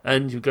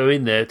 and you go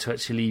in there to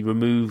actually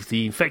remove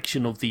the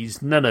infection of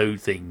these nano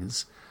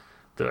things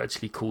that are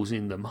actually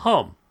causing them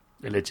harm,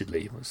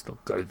 allegedly. Let's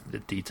not go into the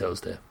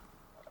details there.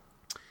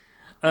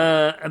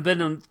 And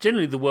then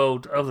generally the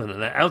world, other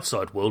than that,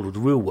 outside world, or the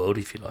real world,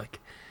 if you like,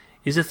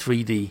 is a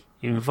 3D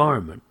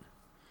environment.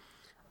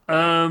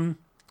 And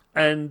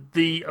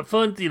I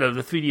find, the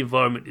 3D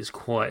environment is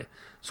quite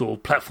sort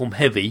of platform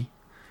heavy.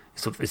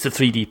 It's a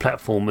 3D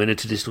platform in a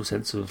traditional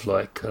sense of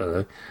like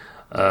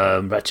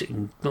Ratchet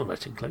and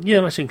Clank. Yeah,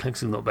 Ratchet and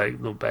Clank's not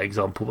a bad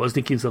example. But I was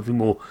thinking of something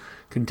more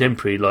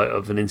contemporary, like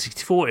of an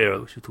N64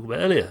 era, which we talked about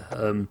earlier.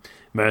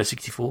 Mario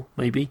 64,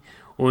 maybe,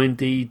 or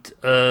indeed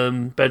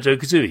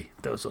Banjo-Kazooie.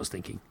 That was what I was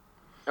thinking.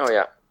 Oh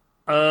yeah.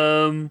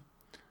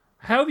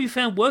 How have you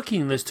found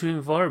working in those two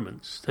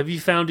environments? Have you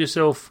found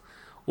yourself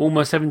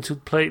almost having to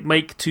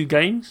make two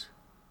games?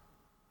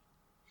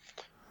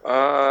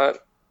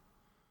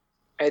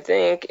 I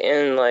think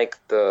in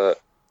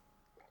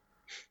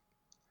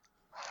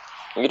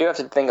you do have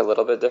to think a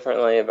little bit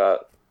differently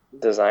about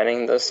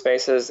designing those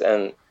spaces,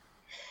 and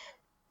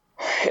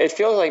it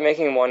feels like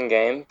making one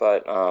game,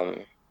 but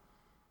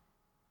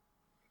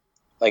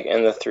like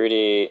in the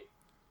 3D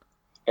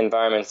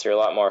environments, you're a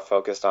lot more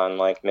focused on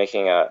like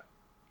making a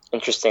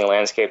interesting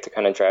landscape to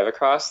kind of drive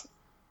across.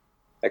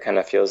 That kind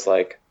of feels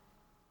like,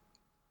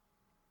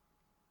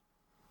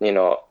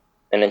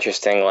 an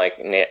interesting like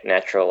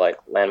natural like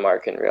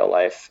landmark in real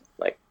life,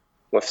 like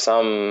with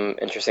some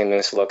interesting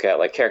things to look at,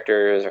 like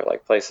characters or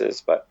like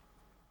places. But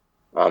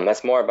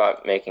that's more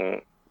about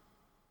making,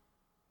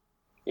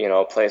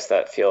 a place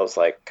that feels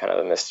like kind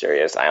of a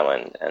mysterious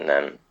island, and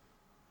then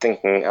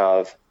thinking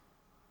of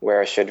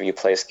where should you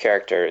place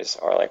characters,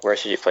 or like where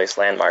should you place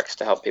landmarks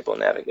to help people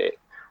navigate.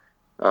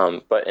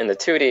 But in the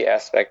 2D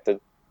aspect,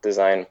 the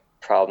design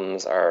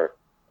problems are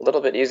a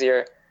little bit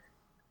easier.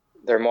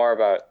 They're more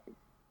about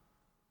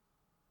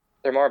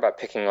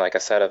picking like a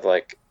set of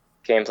like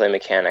gameplay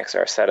mechanics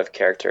or a set of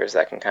characters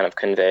that can kind of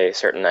convey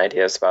certain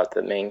ideas about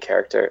the main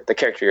character, the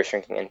character you're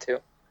shrinking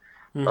into.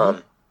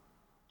 Mm-hmm.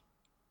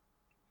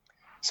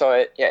 So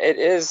it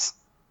is,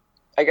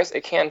 I guess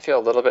it can feel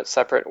a little bit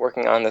separate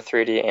working on the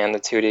 3D and the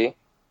 2D,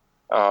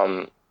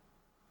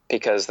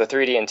 because the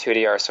 3D and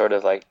 2D are sort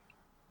of like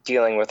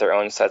dealing with their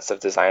own sets of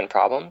design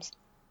problems.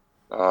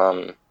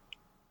 So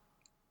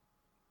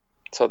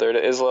there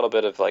is a little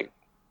bit of like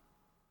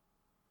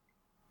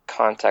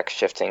context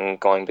shifting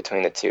going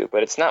between the two,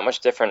 but it's not much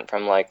different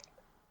from like,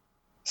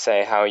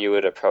 say, how you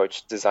would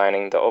approach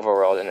designing the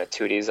overworld in a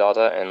 2D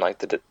Zelda and like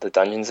the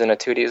dungeons in a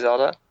 2D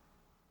Zelda.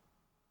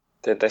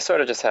 They sort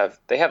of just have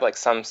like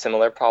some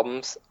similar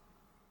problems,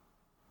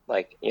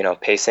 like,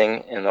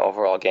 pacing in the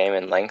overall game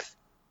and length,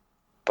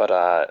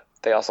 but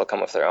they also come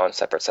with their own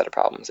separate set of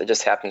problems. It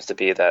just happens to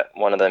be that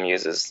one of them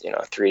uses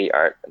 3D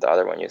art, the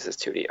other one uses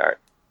 2D art.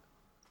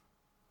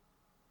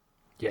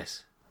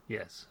 Yes.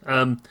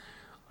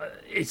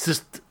 It's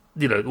just,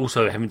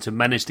 also having to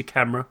manage the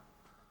camera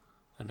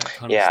and that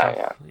kind of stuff.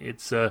 Yeah.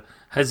 It's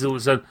has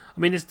its own. I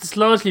mean, it's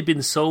largely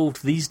been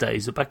solved these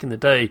days. But back in the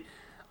day,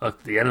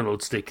 like the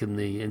analog stick and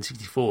the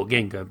N64,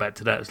 again, going back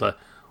to that, it's like,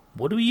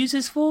 what do we use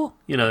this for?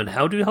 And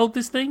how do we hold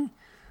this thing?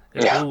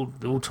 They're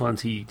all trying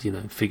to,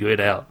 figure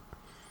it out.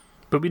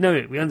 But we know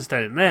it. We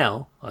understand it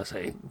now. I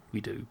say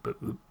we do,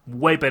 but we're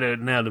way better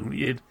now than we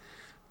did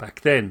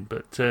back then.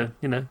 But,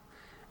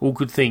 all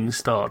good things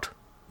start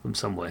from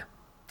somewhere.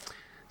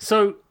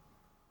 So,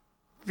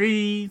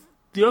 the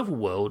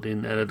overworld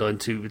in Anodyne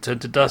 2 Return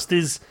to Dust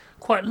is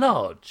quite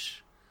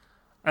large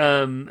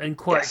and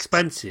quite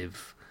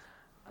expansive.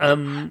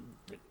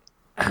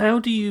 how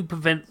do you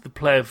prevent the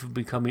player from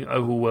becoming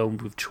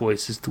overwhelmed with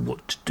choice as to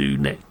what to do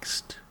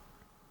next?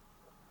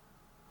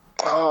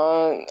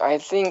 I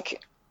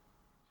think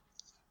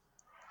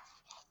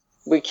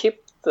we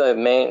keep the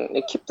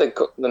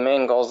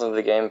main goals of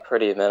the game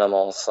pretty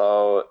minimal.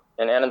 So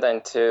in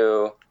Anodyne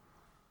 2,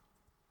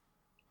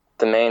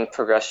 the main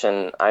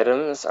progression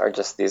items are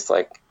just these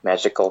like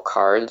magical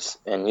cards,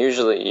 and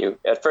usually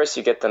at first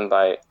you get them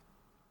by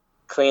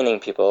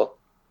cleaning people,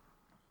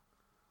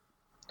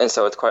 and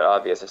so it's quite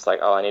obvious. It's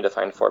like, oh, I need to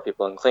find 4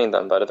 people and clean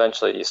them, but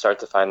eventually you start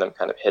to find them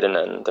kind of hidden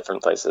in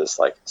different places.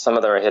 Like some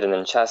of them are hidden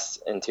in chests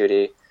in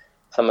 2D,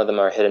 some of them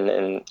are hidden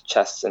in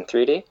chests in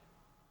 3D,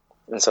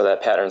 and so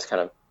that pattern's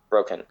kind of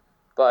broken.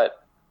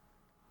 But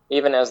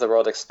even as the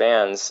world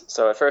expands,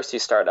 so at first you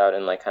start out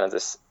in like kind of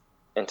this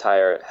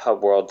entire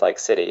hub world like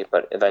city,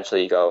 but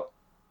eventually you go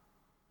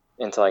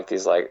into like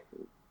these like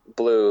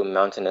blue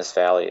mountainous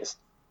valleys.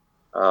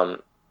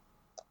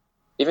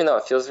 Even though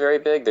it feels very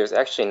big, there's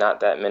actually not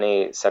that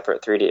many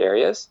separate 3D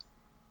areas,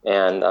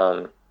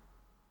 and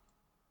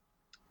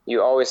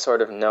you always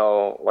sort of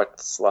know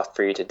what's left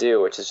for you to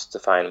do, which is just to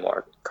find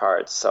more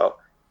cards. So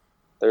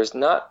there's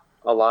not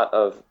a lot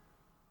of,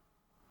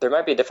 there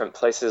might be different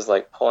places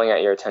like pulling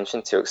at your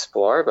attention to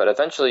explore, but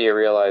eventually you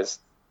realize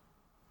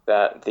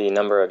that the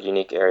number of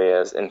unique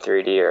areas in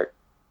 3D are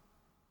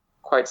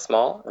quite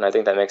small, and I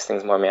think that makes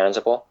things more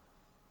manageable.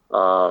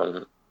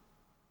 And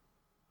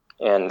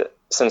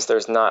since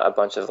there's not a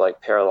bunch of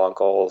like parallel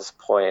goals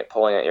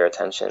pulling at your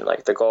attention,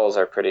 like the goals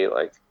are pretty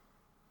like,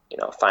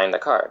 find the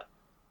card.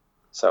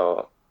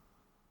 So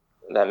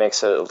that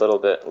makes it a little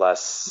bit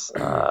less,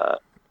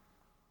 not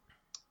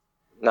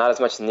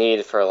as much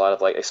need for a lot of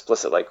like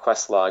explicit like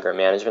quest log or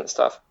management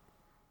stuff.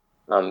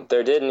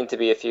 There did need to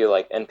be a few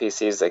like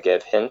NPCs that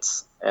give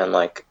hints, and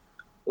like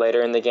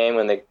later in the game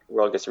when the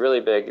world gets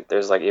really big,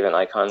 there's like even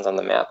icons on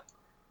the map.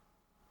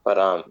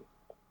 But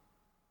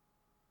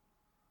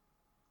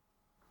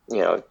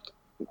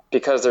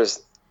because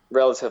there's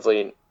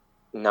relatively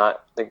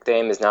not, the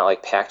game is not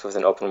like packed with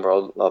an open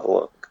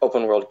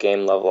world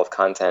game level of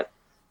content,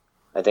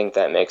 I think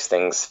that makes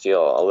things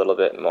feel a little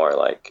bit more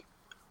like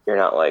you're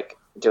not like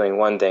doing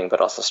one thing but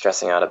also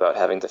stressing out about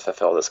having to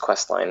fulfill this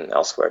quest line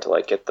elsewhere to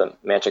like get the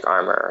magic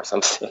armor or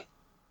something.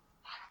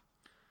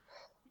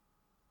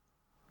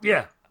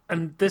 Yeah,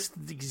 and this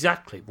is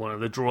exactly one of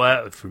the draw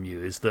out from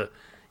you is that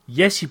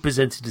yes, you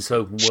presented this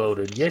open world,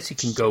 and yes, you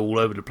can go all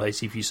over the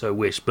place if you so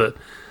wish, but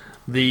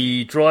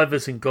the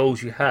drivers and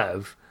goals you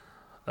have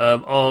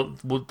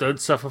don't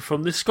suffer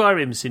from the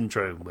Skyrim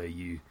syndrome, where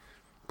you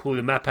pull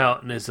the map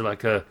out and there's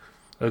like a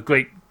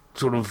great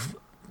sort of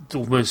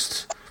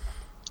almost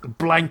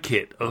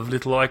blanket of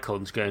little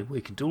icons going,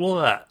 we can do all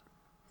that.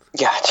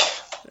 Yeah.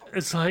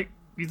 It's like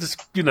you're just,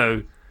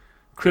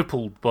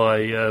 crippled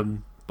by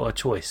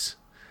choice.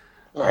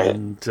 Right.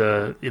 And,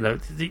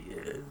 the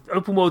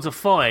open worlds are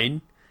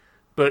fine,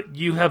 but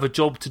you have a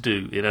job to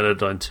do in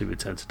Anodyne 2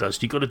 Return to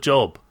Dust. You've got a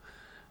job,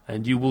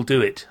 and you will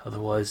do it.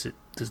 Otherwise,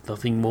 there's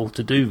nothing more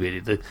to do, really.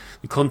 The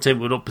content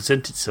will not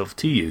present itself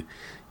to you.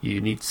 You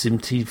need to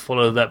simply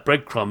follow that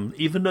breadcrumb.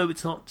 Even though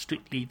it's not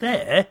strictly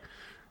there,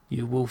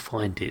 you will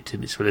find it,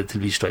 and it's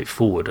relatively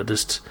straightforward.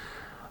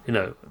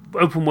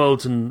 Open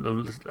worlds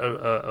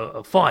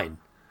are fine,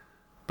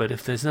 but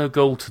if there's no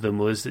goal to them,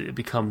 or it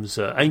becomes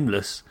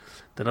aimless,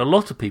 then a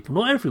lot of people,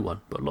 not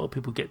everyone, but a lot of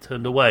people get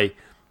turned away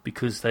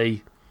because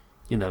they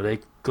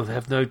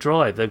have no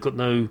drive. They've got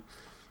no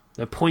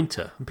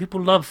pointer. And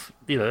people love,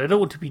 they don't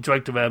want to be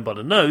dragged around by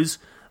the nose.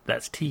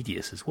 That's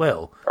tedious as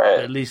well. Right.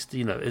 But at least,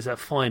 there's that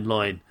fine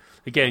line.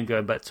 Again,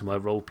 going back to my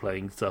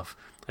role-playing stuff,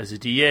 as a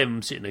DM,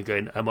 I'm sitting there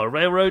going, am I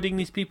railroading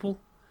these people,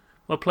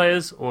 my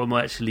players, or am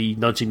I actually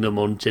nudging them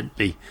on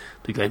gently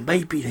to go,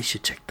 maybe they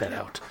should check that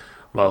out,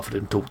 rather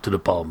than talk to the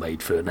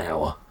barmaid for an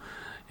hour?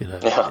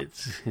 Yeah.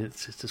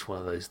 It's just one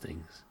of those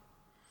things.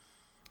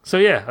 So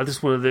yeah, I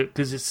just wanted to,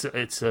 because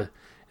it's a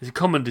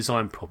common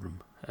design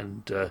problem,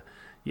 and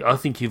I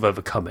think you've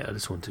overcome it. I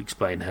just want to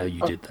explain how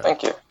you did that.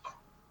 Thank you.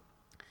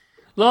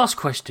 Last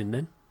question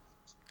then.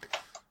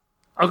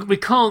 We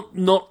can't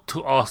not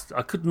to ask.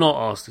 I could not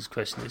ask this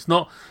question. It's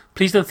not.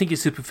 Please don't think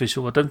it's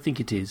superficial. I don't think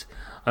it is.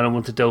 And I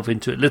want to delve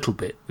into it a little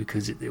bit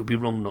because it would be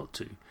wrong not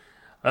to.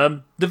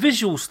 The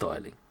visual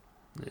styling.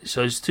 It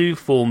shows 2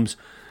 forms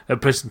of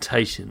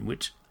presentation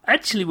which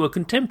actually were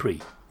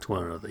contemporary to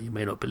one another. You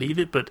may not believe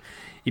it, but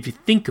if you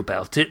think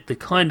about it, the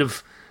kind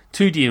of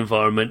 2D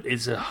environment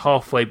is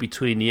halfway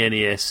between the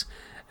NES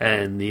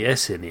and the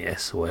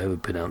SNES, or however you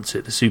pronounce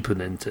it, the Super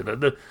Nintendo.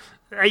 The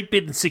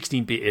 8-bit and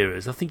 16-bit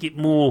eras. I think it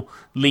more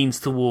leans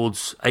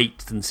towards 8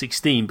 than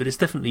 16, but it's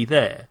definitely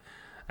there.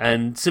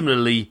 And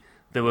similarly,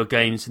 there were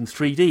games in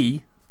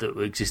 3D that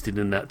existed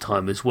in that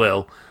time as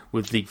well,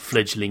 with the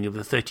fledgling of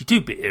the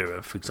 32-bit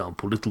era, for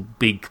example, Little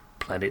Big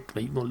Planet,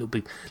 maybe not Little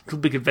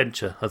Big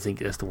Adventure. I think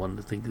that's the one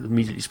that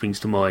immediately springs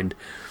to mind,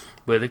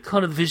 where the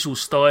kind of visual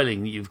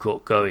styling that you've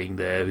got going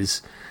there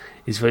is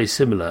very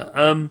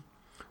similar.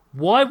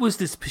 Why was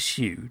this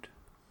pursued?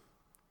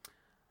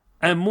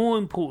 And more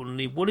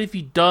importantly, what have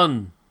you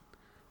done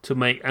to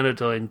make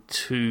Anodyne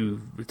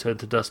 2 Return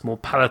to Dust more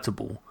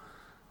palatable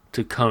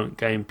to current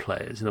game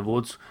players? In other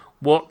words,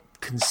 what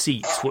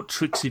conceits, what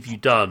tricks have you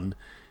done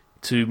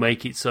to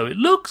make it so it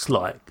looks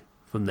like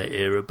from their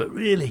era, but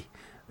really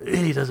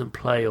doesn't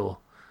play? Or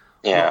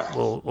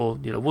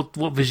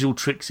what visual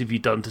tricks have you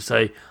done to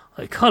say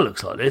it kind of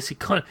looks like this?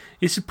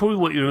 This is probably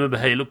what you remember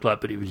how it looked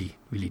like, but it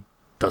really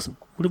doesn't.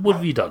 What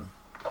have you done?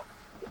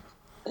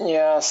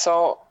 Yeah,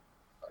 so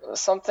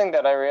something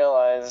that I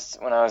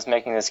realized when I was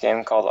making this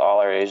game called All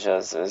Our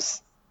Asias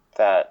is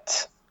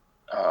that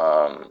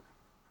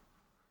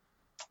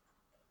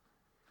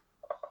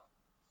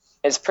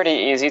it's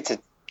pretty easy to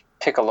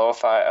pick a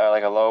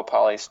low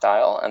poly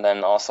style, and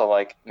then also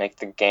like make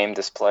the game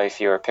display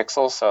fewer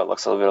pixels, so it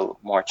looks a little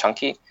bit more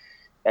chunky,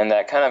 and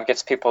that kind of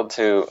gets people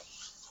to,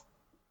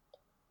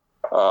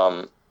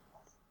 I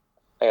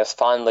guess,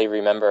 fondly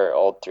remember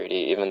old 3D,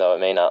 even though it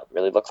may not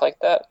really look like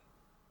that.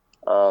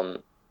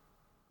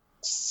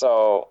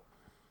 So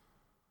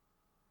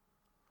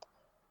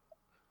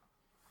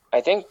I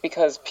think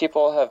because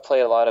people have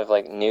played a lot of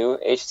like new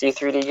HD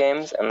 3D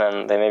games, and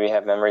then they maybe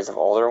have memories of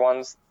older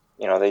ones.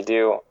 They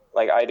do,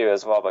 like I do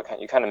as well,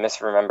 but you kind of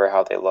misremember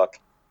how they look.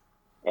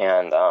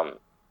 And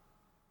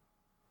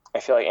I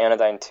feel like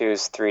Anodyne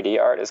 2's 3D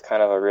art is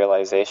kind of a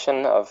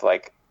realization of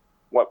like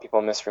what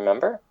people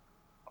misremember,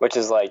 which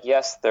is like,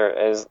 yes,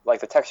 there is, like,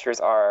 the textures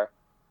are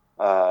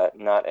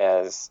not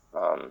as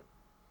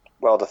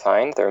well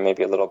defined. They're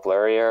maybe a little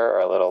blurrier or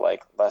a little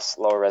like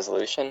lower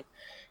resolution.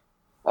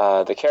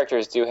 The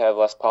characters do have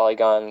less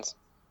polygons,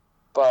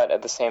 but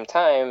at the same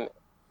time,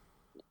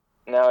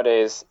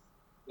 nowadays,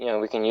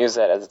 we can use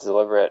that as a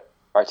deliberate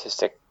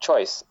artistic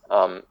choice,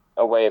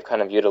 a way of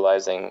kind of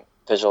utilizing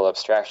visual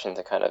abstraction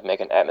to kind of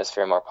make an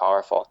atmosphere more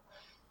powerful.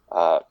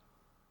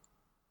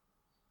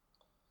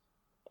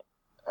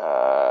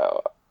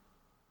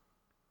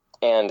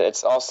 And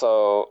it's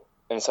also,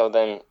 and so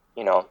then,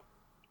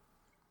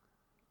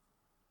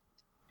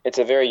 it's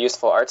a very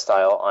useful art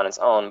style on its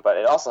own, but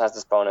it also has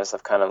this bonus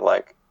of kind of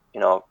like,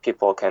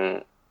 people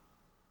can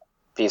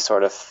be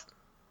sort of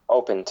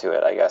open to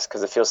it, I guess,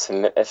 because it feels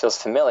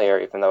familiar,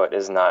 even though it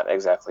is not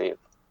exactly,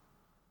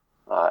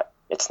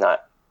 it's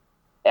not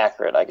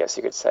accurate, I guess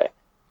you could say.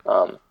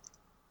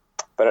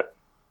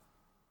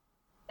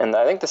 And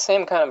I think the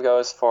same kind of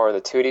goes for the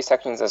 2D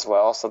sections as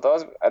well. So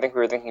those, I think we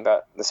were thinking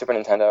about the Super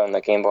Nintendo and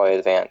the Game Boy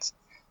Advance.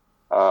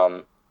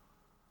 I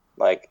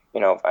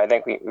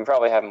think we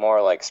probably have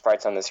more like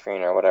sprites on the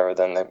screen or whatever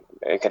than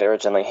it could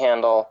originally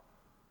handle.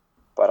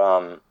 But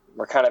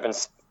we're kind of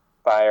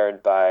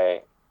inspired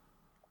by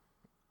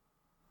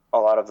a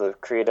lot of the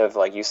creative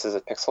like uses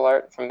of pixel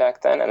art from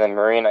back then, and then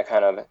Marina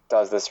kind of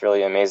does this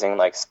really amazing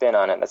like spin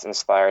on it that's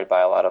inspired by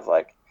a lot of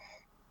like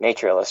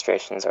nature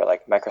illustrations or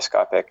like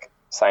microscopic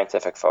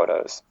scientific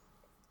photos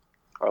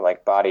or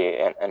like body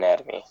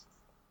anatomy.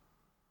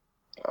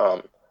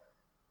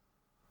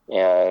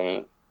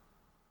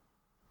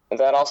 And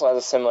that also has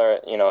a similar,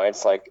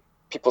 it's like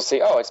people see,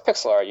 oh, it's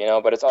pixel art,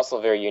 but it's also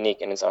very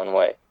unique in its own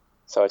way.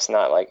 So it's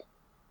not like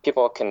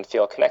people can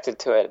feel connected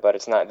to it, but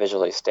it's not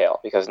visually stale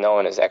because no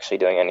one is actually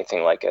doing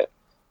anything like it.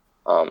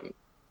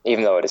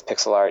 Even though it is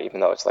pixel art, even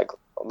though it's like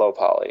low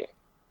poly.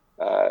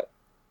 And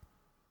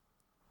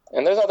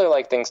there's other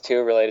like things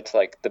too related to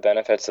like the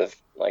benefits of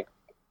like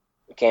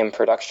game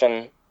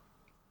production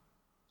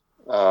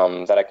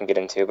that I can get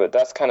into, but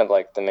that's kind of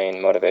like the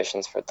main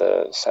motivations for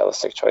the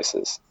stylistic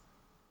choices.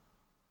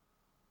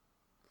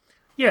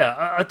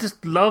 Yeah, I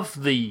just love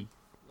I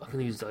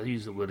use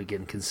the word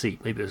again,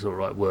 conceit. Maybe it's not the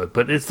right word,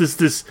 but it's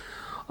this.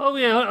 Oh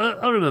yeah,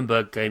 I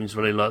remember games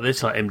running like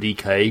this, like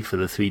MDK for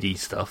the 3D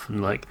stuff,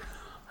 and like,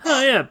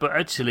 oh yeah, but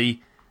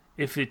actually,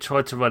 if you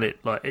tried to run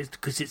it like,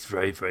 because it's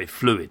very, very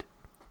fluid.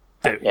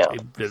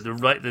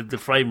 The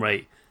frame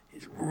rate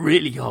is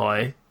really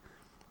high,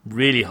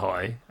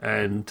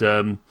 and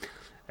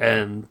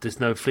there's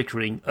no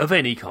flickering of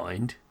any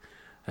kind,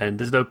 and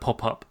there's no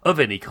pop up of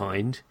any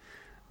kind.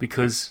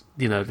 Because,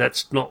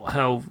 that's not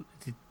how...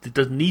 It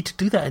doesn't need to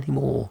do that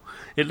anymore.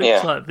 It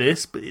looks like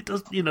this, but it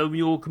does...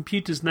 your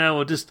computers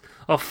now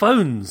are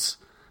phones,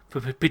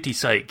 for pity's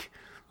sake,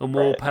 are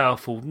more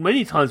powerful.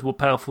 Many times more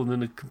powerful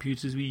than the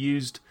computers we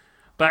used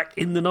back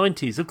in the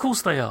 90s. Of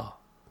course they are.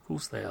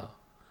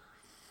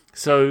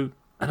 So,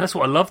 and that's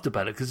what I loved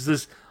about it,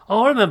 because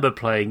I remember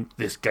playing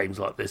games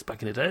like this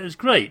back in the day. It was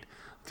great.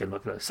 A game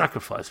like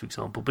Sacrifice, for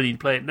example. But you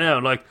play it now,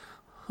 like...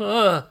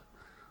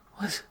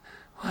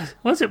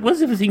 Why is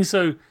everything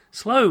so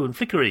slow and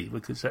flickery?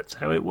 Because that's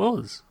how it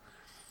was.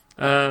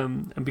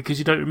 And because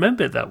you don't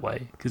remember it that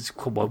way. Because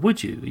why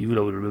would you? You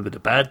don't remember the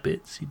bad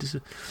bits. You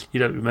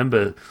don't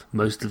remember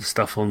most of the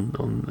stuff on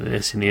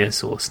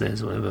SNES or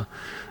SNES or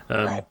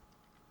whatever.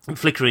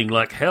 Flickering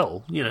like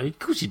hell. Of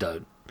course you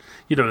don't.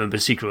 You don't remember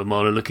Secret of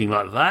Mana looking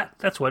like that.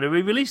 That's why they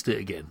re-released it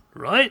again,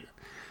 right?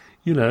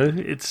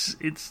 It's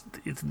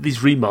these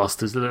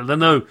remasters. They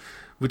know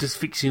we're just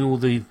fixing all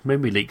the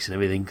memory leaks and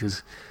everything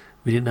because...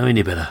 we didn't know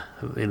any better.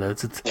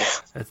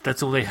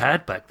 That's all they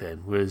had back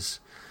then. Whereas,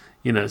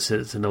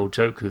 it's an old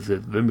joke with the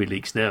memory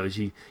leaks now, is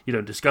you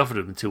don't discover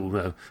them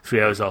until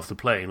 3 hours after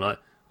playing. Like,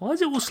 why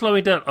is it all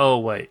slowing down? Oh,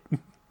 wait.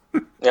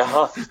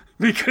 Yeah.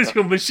 Because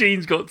your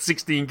machine's got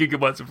 16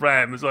 gigabytes of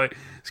RAM. It's like,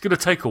 it's going to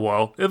take a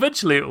while.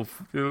 Eventually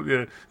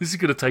this is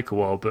going to take a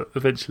while, but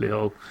eventually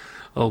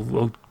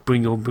I'll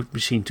bring your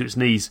machine to its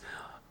knees.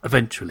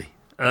 Eventually.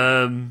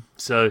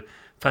 So,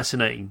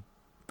 fascinating.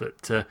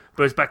 But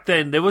whereas back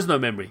then, there was no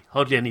memory.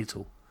 Hardly any at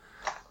all.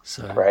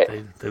 So,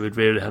 they would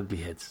rear their ugly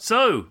heads.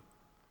 So,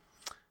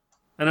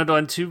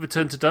 Anodyne 2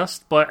 Return to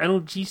Dust by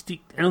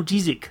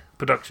Analgesic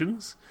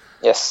Productions.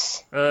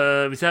 Yes.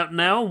 It's out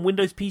now on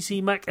Windows,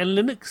 PC, Mac, and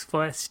Linux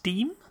via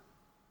Steam.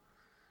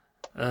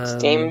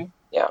 Steam,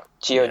 yeah.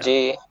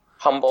 GOG,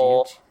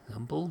 Humble.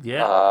 Humble,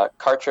 yeah.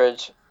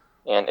 Cartridge,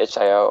 and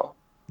itch.io.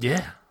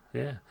 Yeah.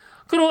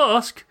 Got to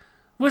ask,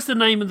 where's the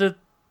name of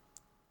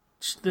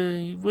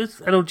where's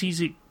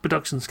Analgesic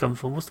Productions come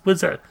from?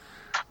 Where's that?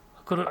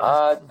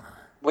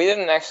 We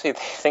didn't actually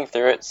think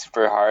through it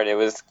super hard. It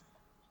was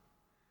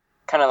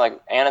kind of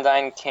like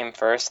Anodyne came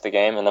first, the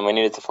game, and then we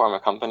needed to form a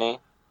company.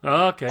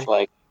 Oh, okay.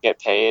 To get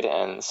paid,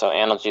 and so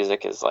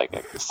Analgesic is like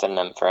a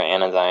synonym for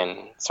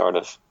Anodyne, sort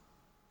of.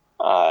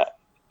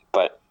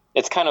 But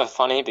it's kind of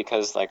funny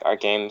because our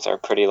games are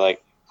pretty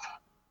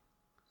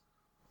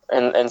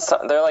and so,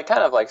 they're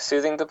kind of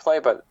soothing to play,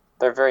 but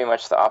they're very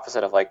much the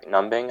opposite of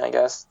numbing, I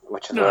guess,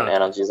 which is what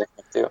Analgesic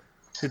can do.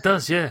 It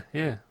does, yeah.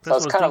 So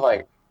it's kind of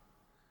I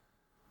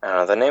don't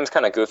know, the name's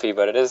kind of goofy,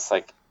 but it is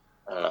I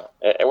don't know,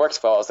 it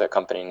works well as a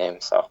company name,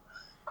 so.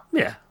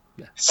 Yeah.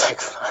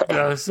 It's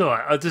No, it's all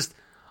right. I just,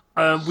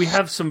 we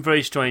have some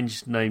very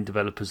strange name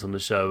developers on the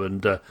show,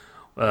 and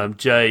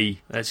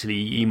Jay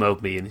actually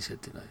emailed me and he said,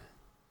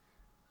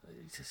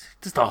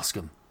 just ask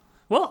him.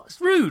 What? It's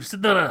rude. I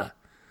said, no.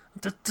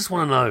 I just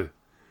want to know.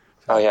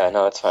 Oh, yeah,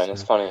 no, it's fine.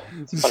 It's funny.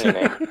 It's a funny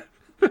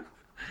name.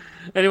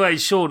 Anyway,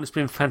 Sean, it's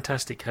been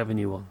fantastic having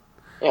you on.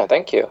 Yeah,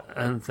 thank you.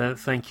 And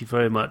thank you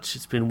very much.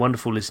 It's been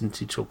wonderful listening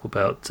to you talk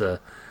about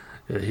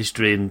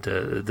history and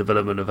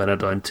development of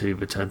Anodyne 2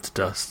 Return to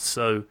Dust.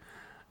 So,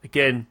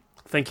 again,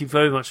 thank you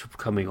very much for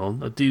coming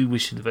on. I do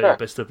wish you the very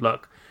best of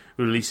luck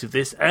with the release of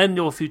this and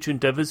your future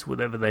endeavours,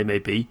 whatever they may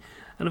be.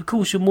 And, of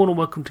course, you're more than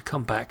welcome to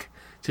come back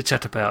to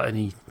chat about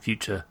any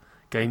future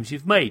games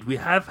you've made. We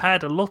have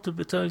had a lot of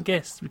return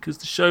guests because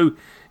the show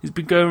has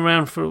been going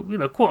around for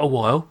quite a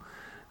while,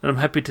 and I'm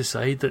happy to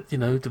say that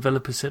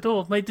developers said,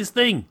 "Oh, I've made this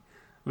thing."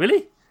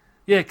 Really?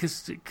 Yeah,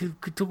 because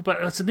could talk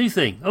about that's a new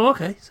thing. Oh,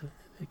 okay, so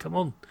come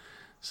on.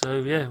 So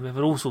yeah, we have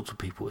all sorts of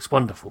people. It's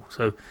wonderful.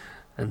 So,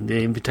 and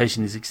the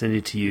invitation is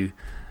extended to you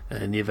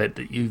in the event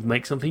that you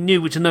make something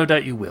new, which no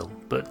doubt you will.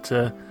 But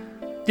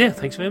yeah,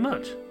 thanks very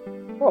much.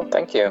 Well,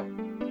 thank you.